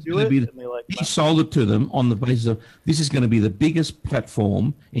 please this is do going to it?" be. And they're like, He "No." sold it to them on the basis of this is going to be the biggest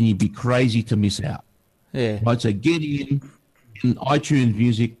platform, and you'd be crazy to miss out. Yeah. Right? So get in iTunes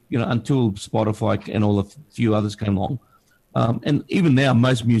Music, until Spotify and all the few others came along. And even now,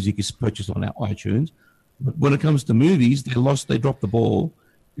 most music is purchased on our iTunes. But when it comes to movies, they dropped the ball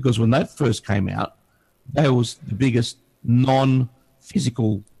because when that first came out, that was the biggest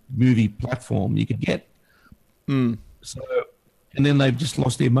non-physical movie platform you could get. So, and then they've just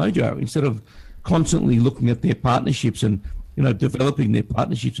lost their mojo. Instead of constantly looking at their partnerships and developing their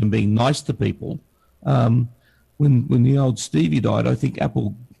partnerships and being nice to people. When the old Stevie died, I think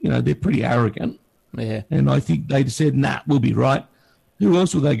Apple, they're pretty arrogant. Yeah. And I think they said, nah, we'll be right. Who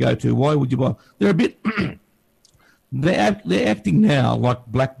else will they go to? Why would you buy? They're a bit, they're acting now like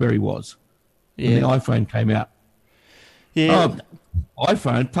BlackBerry was when the iPhone came out. Yeah. Oh,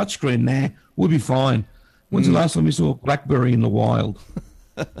 iPhone, touchscreen, nah, we'll be fine. When's the last time you saw BlackBerry in the wild?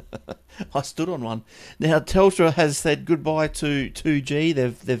 I stood on one. Now, Telstra has said goodbye to 2G.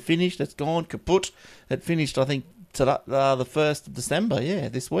 They've finished. It's gone kaput. It finished, I think, the 1st of December,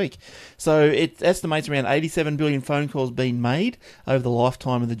 this week. So it estimates around 87 billion phone calls being made over the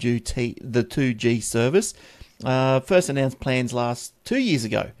lifetime of the 2G service. First announced plans last 2 years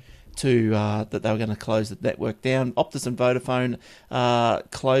ago that they were going to close the network down. Optus and Vodafone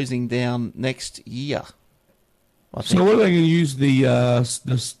closing down next year. So what are they going to use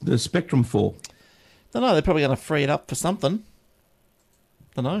the spectrum for? Don't know. They're probably going to free it up for something.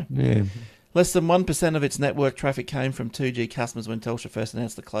 Don't know. Yeah. Less than 1% of its network traffic came from 2G customers when Telstra first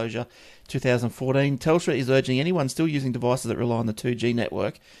announced the closure 2014. Telstra is urging anyone still using devices that rely on the 2G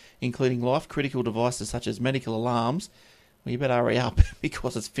network, including life-critical devices such as medical alarms, well, you better hurry up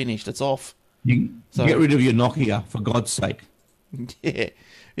because it's finished. It's off. So get rid of your Nokia, for God's sake.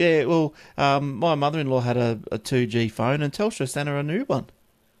 Yeah. Well, my mother-in-law had a 2G phone, and Telstra sent her a new one.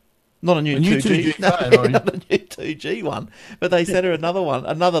 Not a new 2G phone, not a new 2G one, but they sent her another one,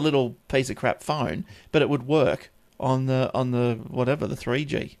 another little piece of crap phone, but it would work on the whatever, the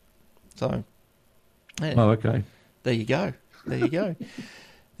 3G. So, yeah. Oh, okay. There you go.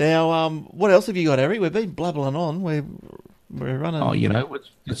 Now, what else have you got, Eric? We've been blabbling on. We're running. Oh,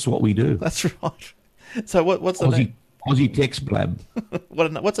 that's what we do. That's right. So what's the Aussie text blab?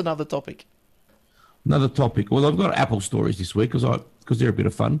 What's another topic? Another topic. Well, I've got Apple stories this week because they're a bit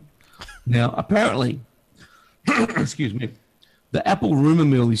of fun. Now, apparently, excuse me, the Apple rumor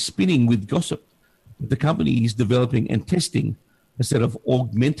mill is spinning with gossip. The company is developing and testing a set of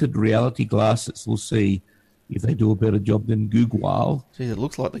augmented reality glasses. We'll see if they do a better job than Google. Geez, it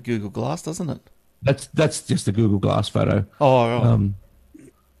looks like the Google Glass, doesn't it? That's just a Google Glass photo. Oh, right.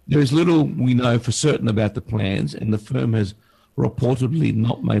 There is little we know for certain about the plans, and the firm has reportedly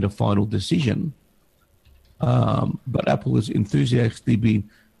not made a final decision. But Apple has enthusiastically been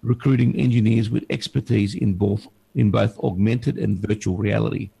recruiting engineers with expertise in both augmented and virtual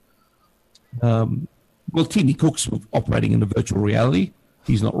reality. Well, Timmy Cook's operating in a virtual reality.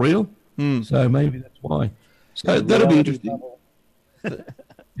 He's not real, so maybe that's why. So that'll be interesting.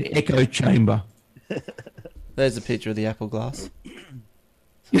 The echo chamber. There's a picture of the Apple Glass.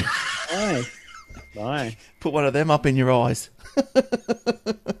 Nice. Put one of them up in your eyes.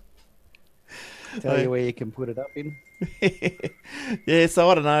 Tell you where you can put it up in. Yeah, so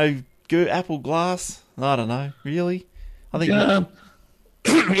I don't know. Apple Glass? I don't know. Really? I think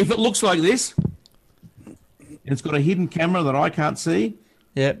if it looks like this, and it's got a hidden camera that I can't see,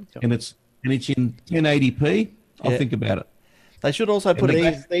 and it's in 1080p, I'll think about it. They should also put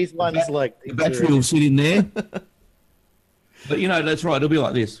these ones like the battery will sit in there. But that's right. It'll be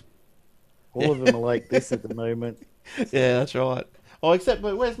like this. All of them are like this at the moment. Yeah, that's right. Oh, except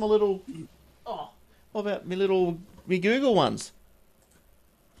where's my little? Oh, what about me Google ones?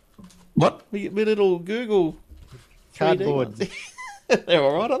 What? Me little Google cardboard. They're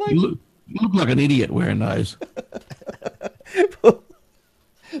all right, are they? You look like an idiot wearing those.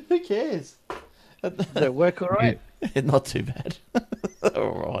 Who cares? They work all right. Yeah. Not too bad.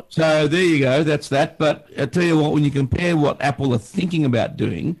 All right. So there you go. That's that. But I tell you what, when you compare what Apple are thinking about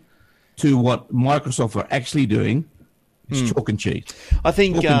doing to what Microsoft are actually doing, it's chalk and cheese. I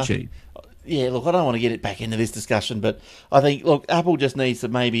think. Chalk and cheese. Yeah, look, I don't want to get it back into this discussion, but I think, look, Apple just needs to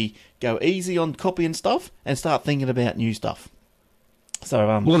maybe go easy on copying stuff and start thinking about new stuff.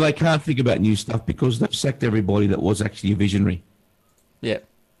 So, well, they can't think about new stuff because they've sacked everybody that was actually a visionary. Yeah.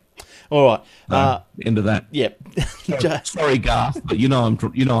 All right. End of that. Yep. Sorry, Garth, but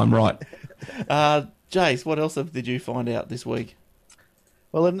I'm right. Jace, what else did you find out this week?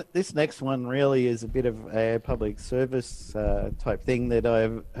 Well, and this next one really is a bit of a public service type thing that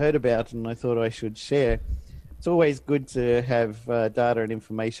I've heard about and I thought I should share. It's always good to have data and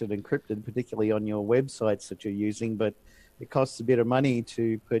information encrypted, particularly on your websites that you're using, but it costs a bit of money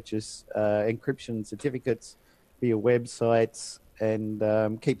to purchase encryption certificates for your websites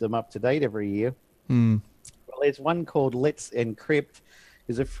and keep them up to date every year. Well, there's one called Let's Encrypt.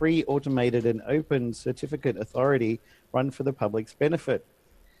 It's a free, automated and open certificate authority run for the public's benefit.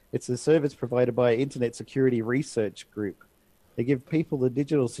 It's a service provided by Internet Security Research Group. They give people the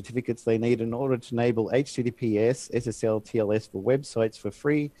digital certificates they need in order to enable HTTPS, SSL, TLS for websites for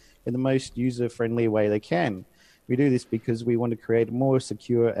free in the most user-friendly way they can. We do this because we want to create a more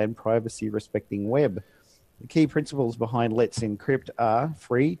secure and privacy-respecting web. The key principles behind Let's Encrypt are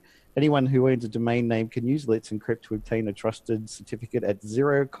free. Anyone who owns a domain name can use Let's Encrypt to obtain a trusted certificate at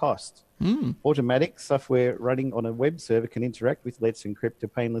zero cost. Automatic software running on a web server can interact with Let's Encrypt to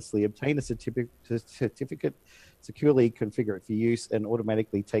painlessly obtain a certificate, securely configure it for use, and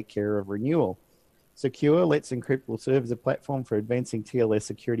automatically take care of renewal. Secure, Let's Encrypt will serve as a platform for advancing TLS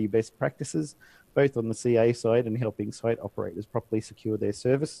security best practices, both on the CA side and helping site operators properly secure their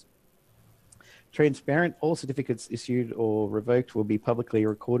service. Transparent, all certificates issued or revoked will be publicly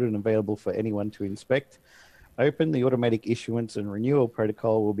recorded and available for anyone to inspect. Open, the automatic issuance and renewal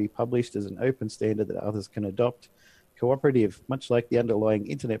protocol will be published as an open standard that others can adopt. Cooperative, much like the underlying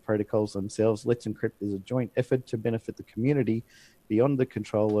internet protocols themselves, Let's Encrypt is a joint effort to benefit the community beyond the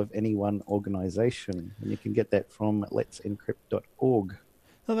control of any one organization. And you can get that from let'sencrypt.org.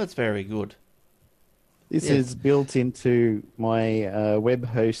 Oh, that's very good. This is built into my web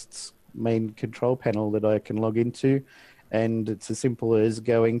host's main control panel that I can log into. And it's as simple as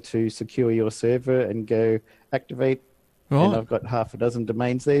going to secure your server and go activate. Right. And I've got half a dozen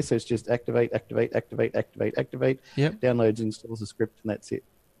domains there. So it's just activate. Yep. Downloads, installs the script, and that's it.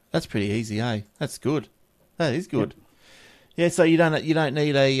 That's pretty easy, eh? That's good. That is good. Yeah, so you don't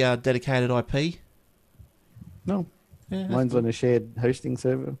need a dedicated IP? No. Yeah, Mine's on a shared hosting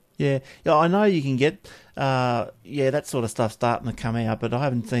server. Yeah, I know you can get that sort of stuff starting to come out, but I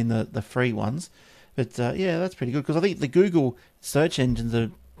haven't seen the free ones. But yeah, that's pretty good because I think the Google search engines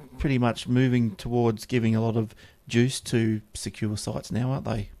are pretty much moving towards giving a lot of juice to secure sites now, aren't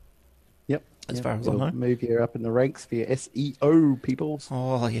they? Yep. As far as I know. Move you up in the ranks for your SEO, peoples.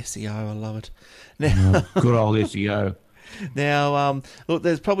 Oh, SEO, I love it. Now, Good old SEO. Now, look,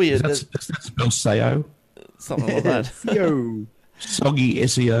 there's probably Does that spell SEO? something like that. SEO. Soggy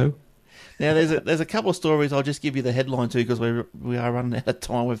SEO. Now, there's a couple of stories I'll just give you the headline to because we are running out of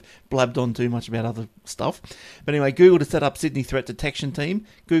time. We've blabbed on too much about other stuff. But anyway, Google to set up Sydney threat detection team.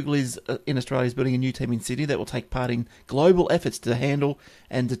 Google is in Australia is building a new team in Sydney that will take part in global efforts to handle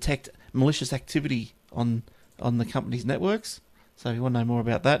and detect malicious activity on the company's networks. So if you want to know more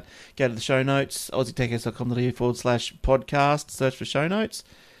about that, go to the show notes, aussietechers.com.au/podcast, search for show notes.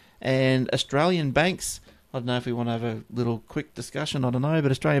 And Australian banks, I don't know if we want to have a little quick discussion, I don't know,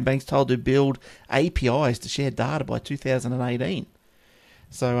 but Australian banks told to build APIs to share data by 2018.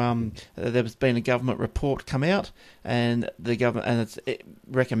 So there's been a government report come out, and it's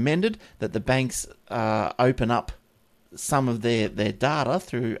recommended that the banks open up some of their data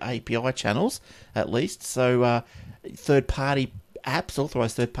through API channels, at least. So third-party apps,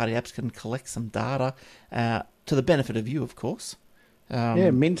 authorised third-party apps, can collect some data to the benefit of you, of course.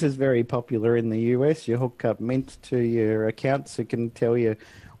 Mint is very popular in the US. You hook up Mint to your accounts. It can tell you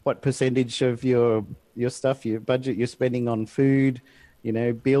what percentage of your stuff, your budget you're spending on food,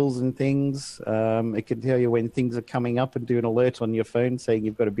 bills and things. It can tell you when things are coming up and do an alert on your phone saying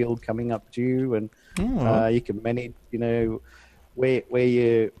you've got a bill coming up due. And you can manage, where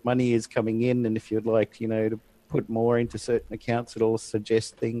your money is coming in. And if you'd like, to put more into certain accounts, it'll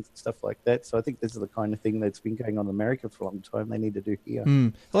suggest things and stuff like that. So I think this is the kind of thing that's been going on in America for a long time. They need to do here.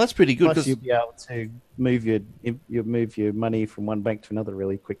 Well, that's pretty good. Plus, you'll be able to move your money from one bank to another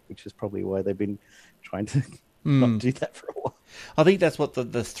really quick, which is probably why they've been trying to not do that for a while. I think that's what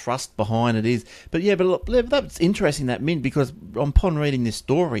the thrust behind it is. But yeah, but look, that's interesting, that Mint, because upon reading this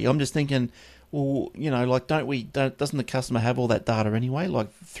story, I'm just thinking, well, doesn't the customer have all that data anyway,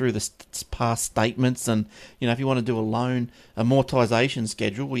 like through the past statements? And, if you want to do a loan amortization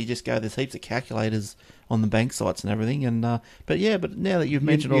schedule, well, you just go, there's heaps of calculators on the bank sites and everything. And but now that you've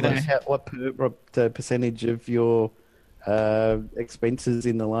mentioned all those... What percentage of your expenses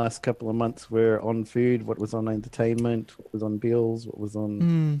in the last couple of months were on food, what was on entertainment, what was on bills, what was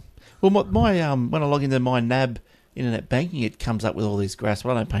on... Well, my when I log into my NAB internet banking, it comes up with all these graphs,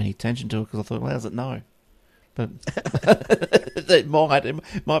 but I don't pay any attention to it because I thought, well, how does it know? But it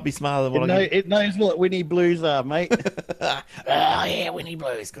might be smarter than what it knows what Winnie Blues are, mate. Oh, yeah, Winnie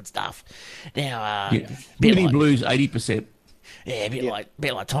Blues, good stuff. Now, Winnie Blues 80%. Yeah, a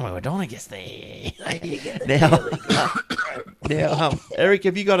bit like Tommy Rodonagis there. Now, Eric,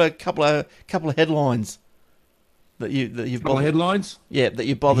 have you got a couple of headlines that you've bothered? Headlines? Yeah, that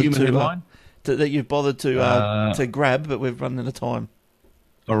you've bothered headline? That you've bothered to grab, but we've run out of time.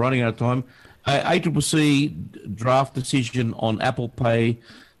 We're running out of time. ACCC draft decision on Apple Pay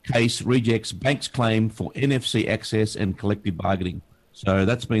case rejects bank's claim for NFC access and collective bargaining. So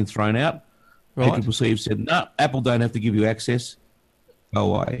that's been thrown out. Right. ACCC have said, no, Apple don't have to give you access.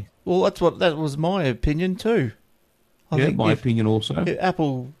 Go away. Well, that was my opinion too. I think My if opinion also.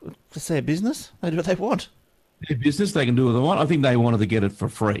 Apple, it's their business. They do what they want. Their business, they can do what they want. I think they wanted to get it for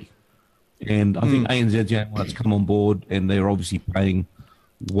free. And I think ANZ wanted to come on board, and they're obviously paying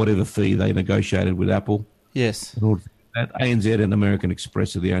whatever fee they negotiated with Apple. Yes. In order to do that. ANZ and American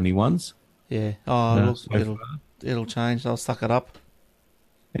Express are the only ones. Yeah. Oh, No, look, so it'll change. I'll suck it up.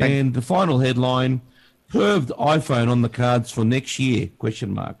 And the final headline, curved iPhone on the cards for next year,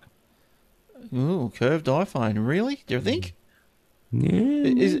 question mark. Ooh, curved iPhone. Really? Do you think? Yeah.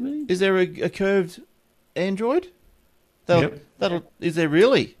 maybe. Is there a curved Android? Yep. Is there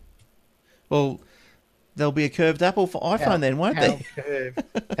really? Well, there'll be a curved Apple for iPhone then, won't how they? curved?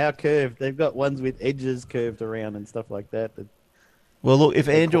 How curved? They've got ones with edges curved around and stuff like that. Well, look, if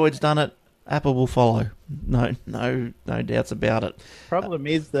Android's done it, Apple will follow. No doubts about it. Problem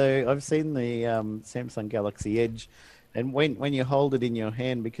is, though, I've seen the Samsung Galaxy Edge, and when you hold it in your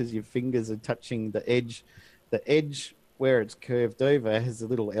hand, because your fingers are touching the edge where it's curved over has a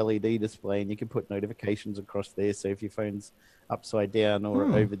little LED display, and you can put notifications across there. So if your phone's upside down or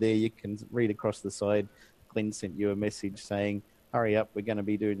over there, you can read across the side. Glenn sent you a message saying, "Hurry up, we're going to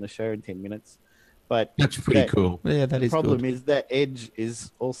be doing the show in 10 minutes." But That's pretty cool. Yeah, that the is problem good. is that edge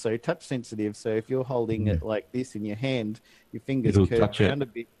is also touch sensitive. So if you're holding it like this in your hand, your fingers It'll curve touch it. around a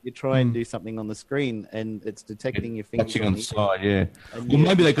bit. You try and do something on the screen, and it's detecting your fingers. Touching on the each- side, yeah. and Well, you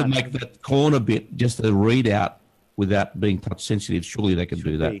maybe they could can't- make that corner bit just a readout without being touch sensitive. Surely they could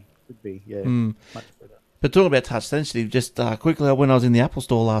do that. Could be, yeah. Hmm. Much better. But talking about touch sensitive, just quickly, when I was in the Apple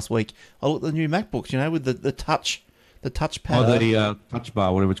store last week, I looked at the new MacBooks, with the touchpad. Oh, the touch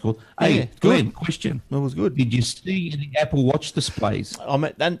bar, whatever it's called. Yeah, Hey, good. Glenn, question. It was good. Did you see any Apple Watch displays?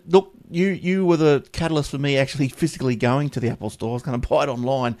 And look, you were the catalyst for me actually physically going to the Apple store. I was going to buy it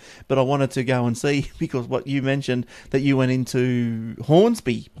online, but I wanted to go and see because what you mentioned that you went into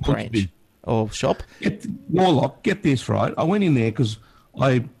Hornsby branch Hornsby. or shop. Warlock, get this right. I went in there because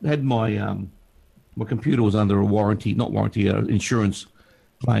I had my computer was under a warranty, not warranty, insurance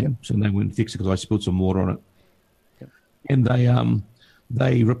claim. So they went and fixed it because I spilled some water on it. And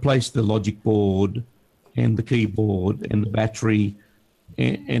they replaced the logic board and the keyboard and the battery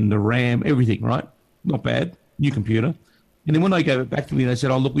and the RAM, everything, right? Not bad. New computer. And then when they gave it back to me, they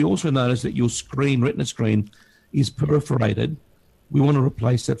said, oh, look, we also noticed that your screen, retina screen, is perforated. We want to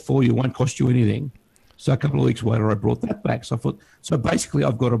replace that for you. It won't cost you anything. So a couple of weeks later, I brought that back. So I thought, so basically,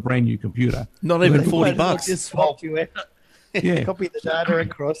 I've got a brand new computer. Not even Might as well $40. Just swapped you out. Yeah, Copy the data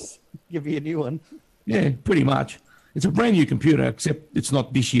across, give you a new one. yeah, pretty much. It's a brand new computer, except it's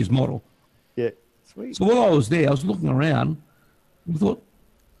not this year's model. Yeah, sweet. So while I was there, I was looking around. I thought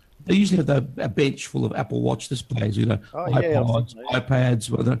they usually have a bench full of Apple Watch displays, Oh, yeah, I've iPods, seen those.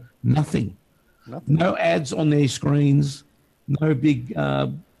 iPads, nothing. Nothing. No ads on their screens, no big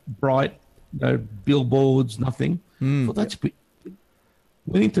bright, no billboards, nothing. Well, that's a bit.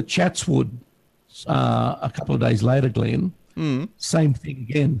 Went into Chatswood a couple of days later, Glenn. Same thing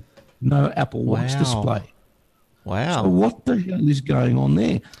again. No Apple Watch Wow. display. Wow. So what the hell is going on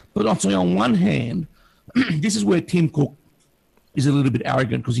there? But I'll say on one hand, this is where Tim Cook is a little bit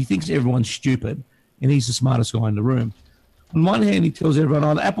arrogant because he thinks everyone's stupid and he's the smartest guy in the room. On one hand, he tells everyone,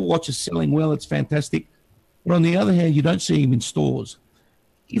 oh, the Apple Watch is selling well, it's fantastic. But on the other hand, you don't see him in stores.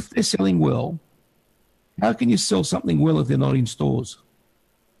 If they're selling well, how can you sell something well if they're not in stores?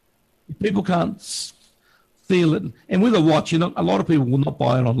 If people can't feel it. And with a watch, a lot of people will not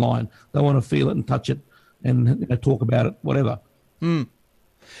buy it online. They want to feel it and touch it and talk about it, whatever.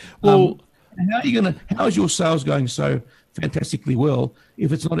 Well, How is your sales going so fantastically well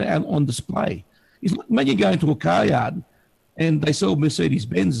if it's not out on display? It's like when you go into a car yard and they sell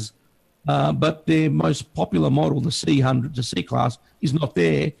Mercedes-Benz, but their most popular model, the C100, the C-Class, is not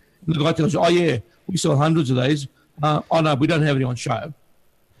there. And the guy tells you, oh, yeah, we sell hundreds of these. Oh, no, we don't have any on show.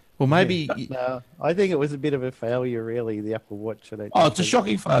 well, maybe. No, I think it was a bit of a failure, really, the Apple Watch. Oh, it's a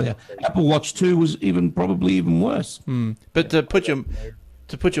shocking failure. Apple Watch 2 was probably even worse. But to put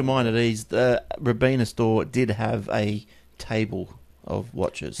your mind at ease, the Robina store did have a table of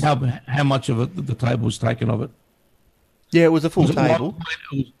watches. How much of it, the table was taken of it? Yeah, it was a full Was it table.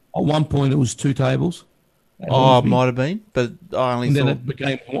 At one point, it was 2 tables. Oh, it might have been, but I only And then saw. it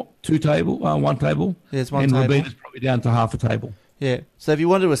became one table. There's one and table. Robina's probably down to half a table. Yeah. So if you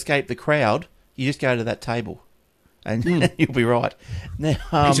want to escape the crowd, you just go to that table, and you'll be right. Now,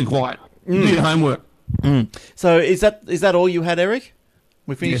 Peace and quiet. Do your homework. so is that all you had, Eric?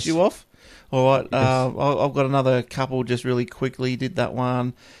 We finished Yes. you off. All right. Yes. I've got another couple just really quickly. Did that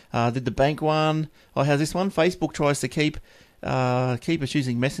one. Did the bank one. Oh, how's this one? Facebook tries to keep keep us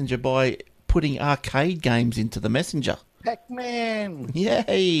using Messenger by putting arcade games into the Messenger. Pac-Man.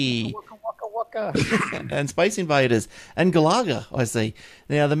 Yay! Waka waka waka. And Space Invaders and Galaga, I see.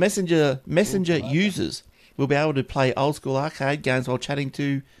 Now, the Messenger users will be able to play old school arcade games while chatting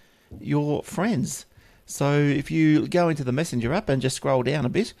to your friends. So if you go into the Messenger app and just scroll down a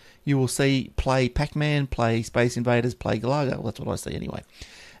bit, you will see play Pac-Man, play Space Invaders, play Galaga. Well, that's what I see anyway.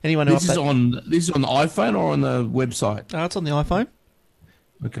 Anyone who This is on the iPhone or on the website? it's on the iPhone.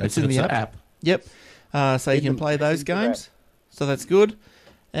 Okay, It's so in the an app. Yep. So you can play those games. So that's good.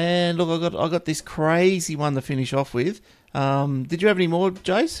 And look, I got this crazy one to finish off with. Did you have any more,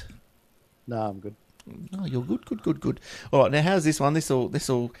 Jace? No, I'm good. Oh, you're good. All right, now how's this one?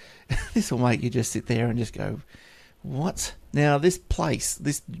 This'll make you just sit there and just go, what? Now this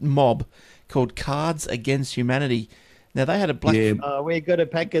mob called Cards Against Humanity. Now they had a black. Yeah. We got a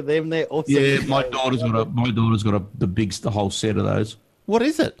pack of them. They're awesome. Yeah, my daughter's got the whole set of those. What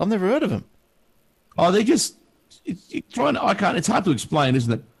is it? I've never heard of them. Oh, they just it's hard to explain,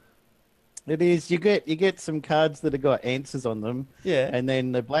 isn't it? It is. You get some cards that have got answers on them. Yeah. And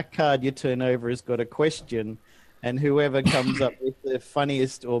then the black card you turn over has got a question, and whoever comes up with the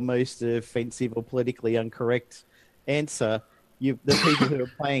funniest or most offensive or politically incorrect answer, the people who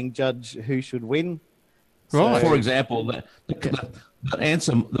are playing judge who should win. Right. For example, the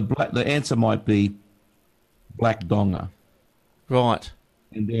answer might be Black Donga, Right.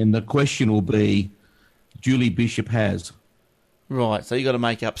 and then the question will be Julie Bishop has. Right. So you got to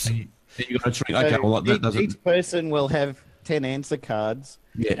make up. And you got to treat. Okay, well that doesn't. Each person will have 10 answer cards.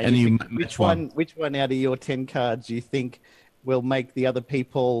 Yeah, and you think match one. Which one out of your 10 cards you think will make the other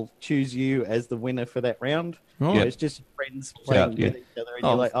people choose you as the winner for that round? Right. So it's just friends playing Yeah. with each other, and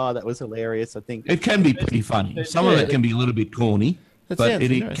you're like, "Oh, that was hilarious." I think It can be pretty funny. Some of it can be a little bit corny, That but sounds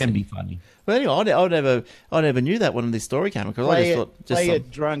it interesting. can be funny. Well, anyway, I never knew that when this story came because I just thought play it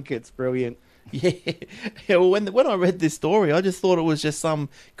drunk. It's brilliant. Yeah. Well, when I read this story, I just thought it was just some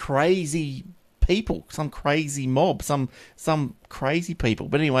crazy people, some crazy mob, some crazy people.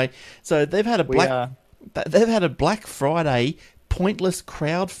 But anyway, so they've had a Black Friday pointless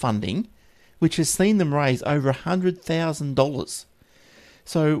crowdfunding, which has seen them raise over $100,000.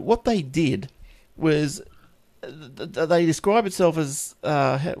 So what they did was they describe itself as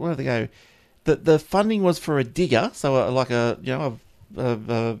where do they go? The funding was for a digger, so like a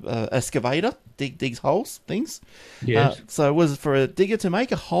excavator, digs holes, things. Yes. So it was for a digger to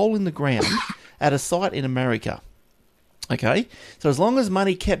make a hole in the ground at a site in America. Okay, so as long as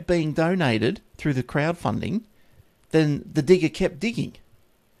money kept being donated through the crowdfunding, then the digger kept digging.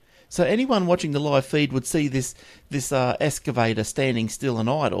 So anyone watching the live feed would see this excavator standing still and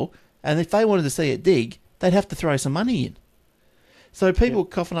idle, and if they wanted to see it dig, they'd have to throw some money in. So people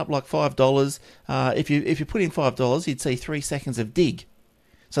coughing up like $5. If you put in $5, you'd see 3 seconds of dig.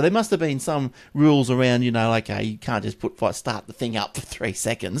 So there must have been some rules around, okay, you can't just start the thing up for 3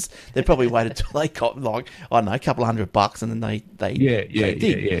 seconds. They probably waited till they got like, I don't know, a couple $100, and then they dig.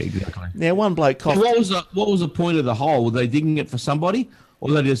 exactly. Now one bloke coughed. So what was the point of the hole? Were they digging it for somebody,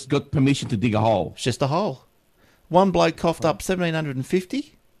 or they just got permission to dig a hole? It's just a hole. One bloke coughed up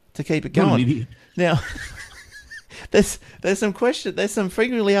 $1,750 to keep it What an going. idiot. Now, there's some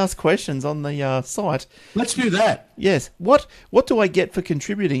frequently asked questions on the site. Let's do that. Yes. What do I get for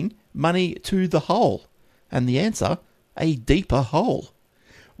contributing money to the hole? And the answer, a deeper hole.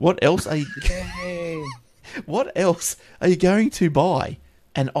 What else are you going to buy?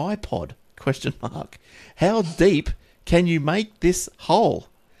 An iPod? ? How deep can you make this hole?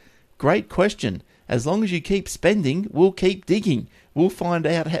 Great question. As long as you keep spending, we'll keep digging. We'll find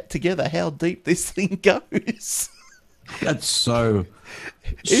out together how deep this thing goes. That's so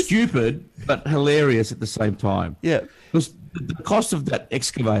stupid, but hilarious at the same time. Yeah. Because the cost of that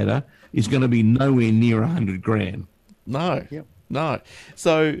excavator is going to be nowhere near $100,000. No. Yep. No.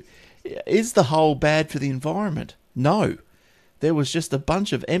 So, is the hole bad for the environment? No. There was just a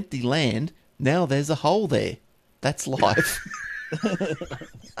bunch of empty land. Now there's a hole there. That's life.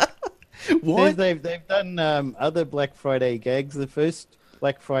 Why? They've done other Black Friday gags. The first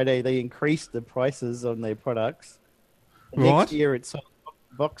Black Friday, they increased the prices on their products. Right. Next year, it sold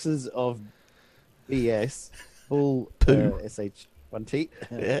boxes of BS, full Poo. SH1T,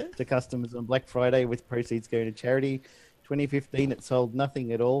 Yeah. to customers on Black Friday with proceeds going to charity. 2015, it sold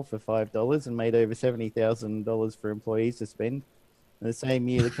nothing at all for $5 and made over $70,000 for employees to spend. And the same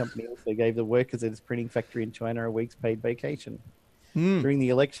year, the company also gave the workers at its printing factory in China a week's paid vacation. During the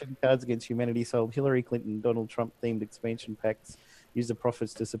election, Cards Against Humanity sold Hillary Clinton, Donald Trump themed expansion packs, used the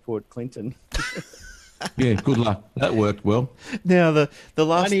profits to support Clinton. Yeah, good luck. That worked well. Now the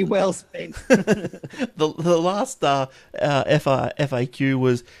last Money well spent. the last FAQ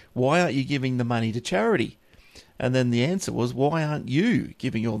was, why aren't you giving the money to charity? And then the answer was, why aren't you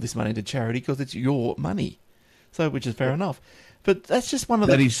giving all this money to charity? Because it's your money. So, which is fair enough. But that's just one of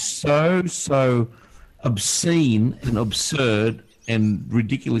That the... is so obscene and absurd and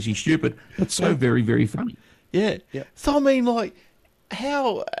ridiculously stupid, but so very, very funny. Yeah. Yep. So, I mean, like,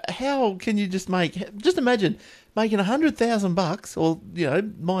 how can you just imagine making $100,000 or,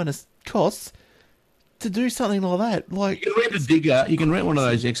 minus costs to do something like that? Like, You can rent a digger. You can rent one of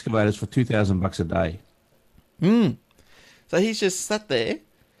those excavators for $2,000 a day. so he's just sat there,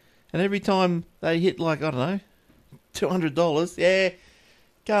 and every time they hit, like, I don't know, $200, yeah,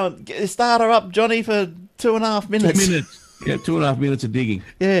 go and start her up, Johnny, for 2.5 minutes. 2 minutes. Yeah, 2.5 minutes of digging.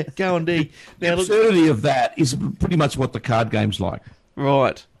 Yeah, go and dig. The Now, look, absurdity of that is pretty much what the card game's like.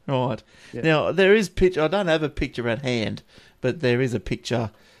 right. Yeah. Now, there is picture. I don't have a picture at hand, but there is a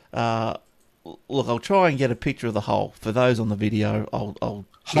picture. Look, I'll try and get a picture of the hole. For those on the video, I'll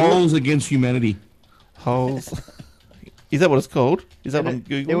Holes against humanity. holes. Is that what it's called? Is that on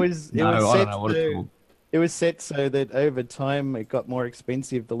Google? It was No, I set don't know what it's called. It was set so that over time it got more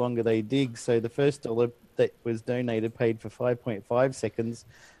expensive the longer they dig. So the first dollar that was donated paid for 5.5 seconds,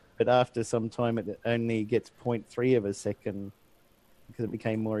 but after some time it only gets 0.3 of a second because it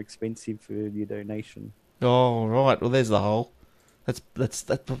became more expensive for your donation. Oh, right. Well, there's the hole. That's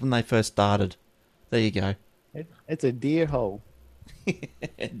when they first started. There you go. It's a deer hole.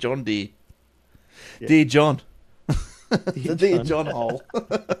 John Deere. Yeah. Dear John. Dear The Dear John. John hole.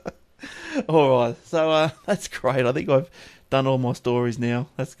 All right. So that's great. I think I've done all my stories now.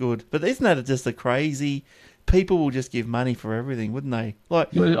 That's good. But isn't that just a crazy... People will just give money for everything, wouldn't they? Like,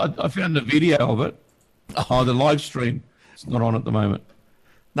 I found a video of it. Oh, the live stream. It's not on at the moment.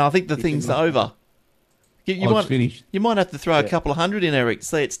 no, I think the thing's over. You It's might finished. you might have to throw a Yeah. couple of hundred in, Eric, to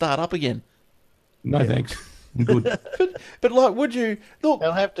see it start up again. No, thanks. I'm good. But like, would you look?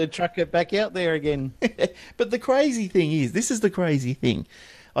 They'll have to truck it back out there again. But the crazy thing is, this is the crazy thing,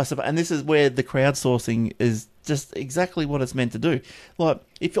 I suppose, and this is where the crowdsourcing is just exactly what it's meant to do. Like,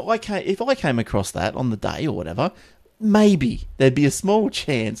 if I came across that on the day or whatever, maybe there'd be a small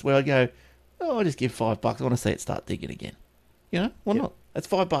chance where I go, oh, I'll just give $5. I want to see it start digging again. Why not? That's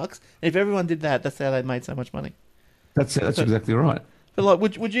 $5. And if everyone did that, that's how they made so much money. That's exactly right. But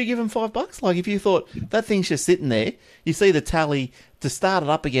like, would you give them $5? Like, if you thought that thing's just sitting there, you see the tally to start it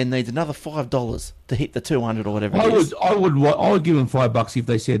up again needs another $5 to hit the 200 or whatever. I it is. would give them $5 if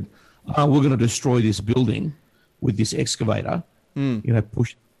they said, we're going to destroy this building with this excavator.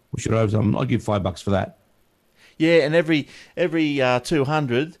 Push it over something. I'd give $5 for that. Yeah, and every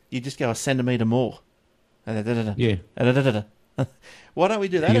 200, you just go a centimetre more. Yeah. Why don't we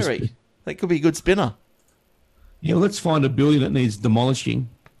do that, Yes. Eric? That could be a good spinner. Yeah, let's find a building that needs demolishing.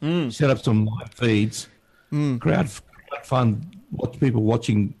 Set up some live feeds. Crowd fund. Watch people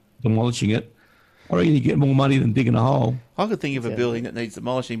watching demolishing it. I reckon you get more money than digging a hole. I could think of a Yeah. building that needs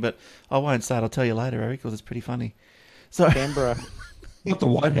demolishing, but I won't say it. I'll tell you later, Eric, because it's pretty funny. So Canberra. Not the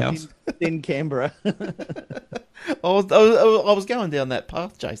White House. in Canberra. I was going down that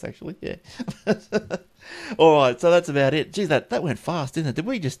path, Chase, actually. Yeah. All right, so that's about it. Geez, that went fast, didn't it? Did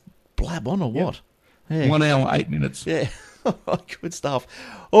we just blab on or what? Yeah. 1 hour, 8 minutes. Yeah. Good stuff.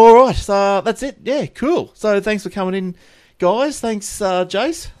 All right, so that's it. Yeah, cool. So thanks for coming in, guys. Thanks,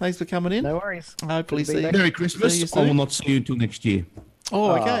 Jace. Thanks for coming in. No worries. Hopefully Good to see be you. back. Merry See you Christmas. I soon. will not see you until next year.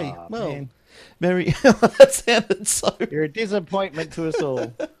 Oh, okay. Aw, Well, man. Merry. That sounded so. You're a disappointment to us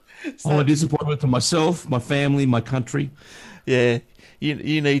all. I'm a disappointment to myself, my family, my country. Yeah,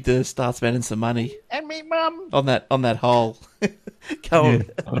 you need to start spending some money And me, mum. on that hole. Go on.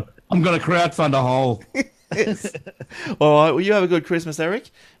 Yeah. I'm going to crowdfund a hole. All right. Well, you have a good Christmas, Eric.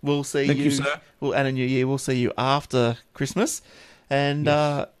 We'll see Thank you, sir. And a new year. We'll see you after Christmas. And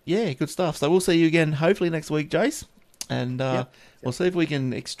yeah, good stuff. So we'll see you again hopefully next week, Jace. And we'll see if we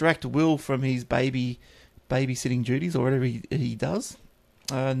can extract Will from his babysitting duties or whatever he does.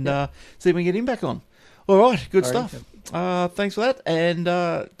 And see if we can get him back on. All right, good All right. stuff. Thanks for that. And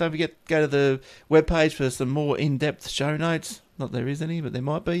don't forget, go to the webpage for some more in-depth show notes. Not there is any, but there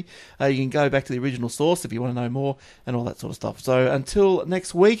might be. You can go back to the original source if you want to know more and all that sort of stuff. So until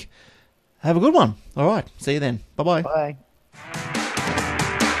next week, have a good one. All right, see you then. Bye-bye. Bye.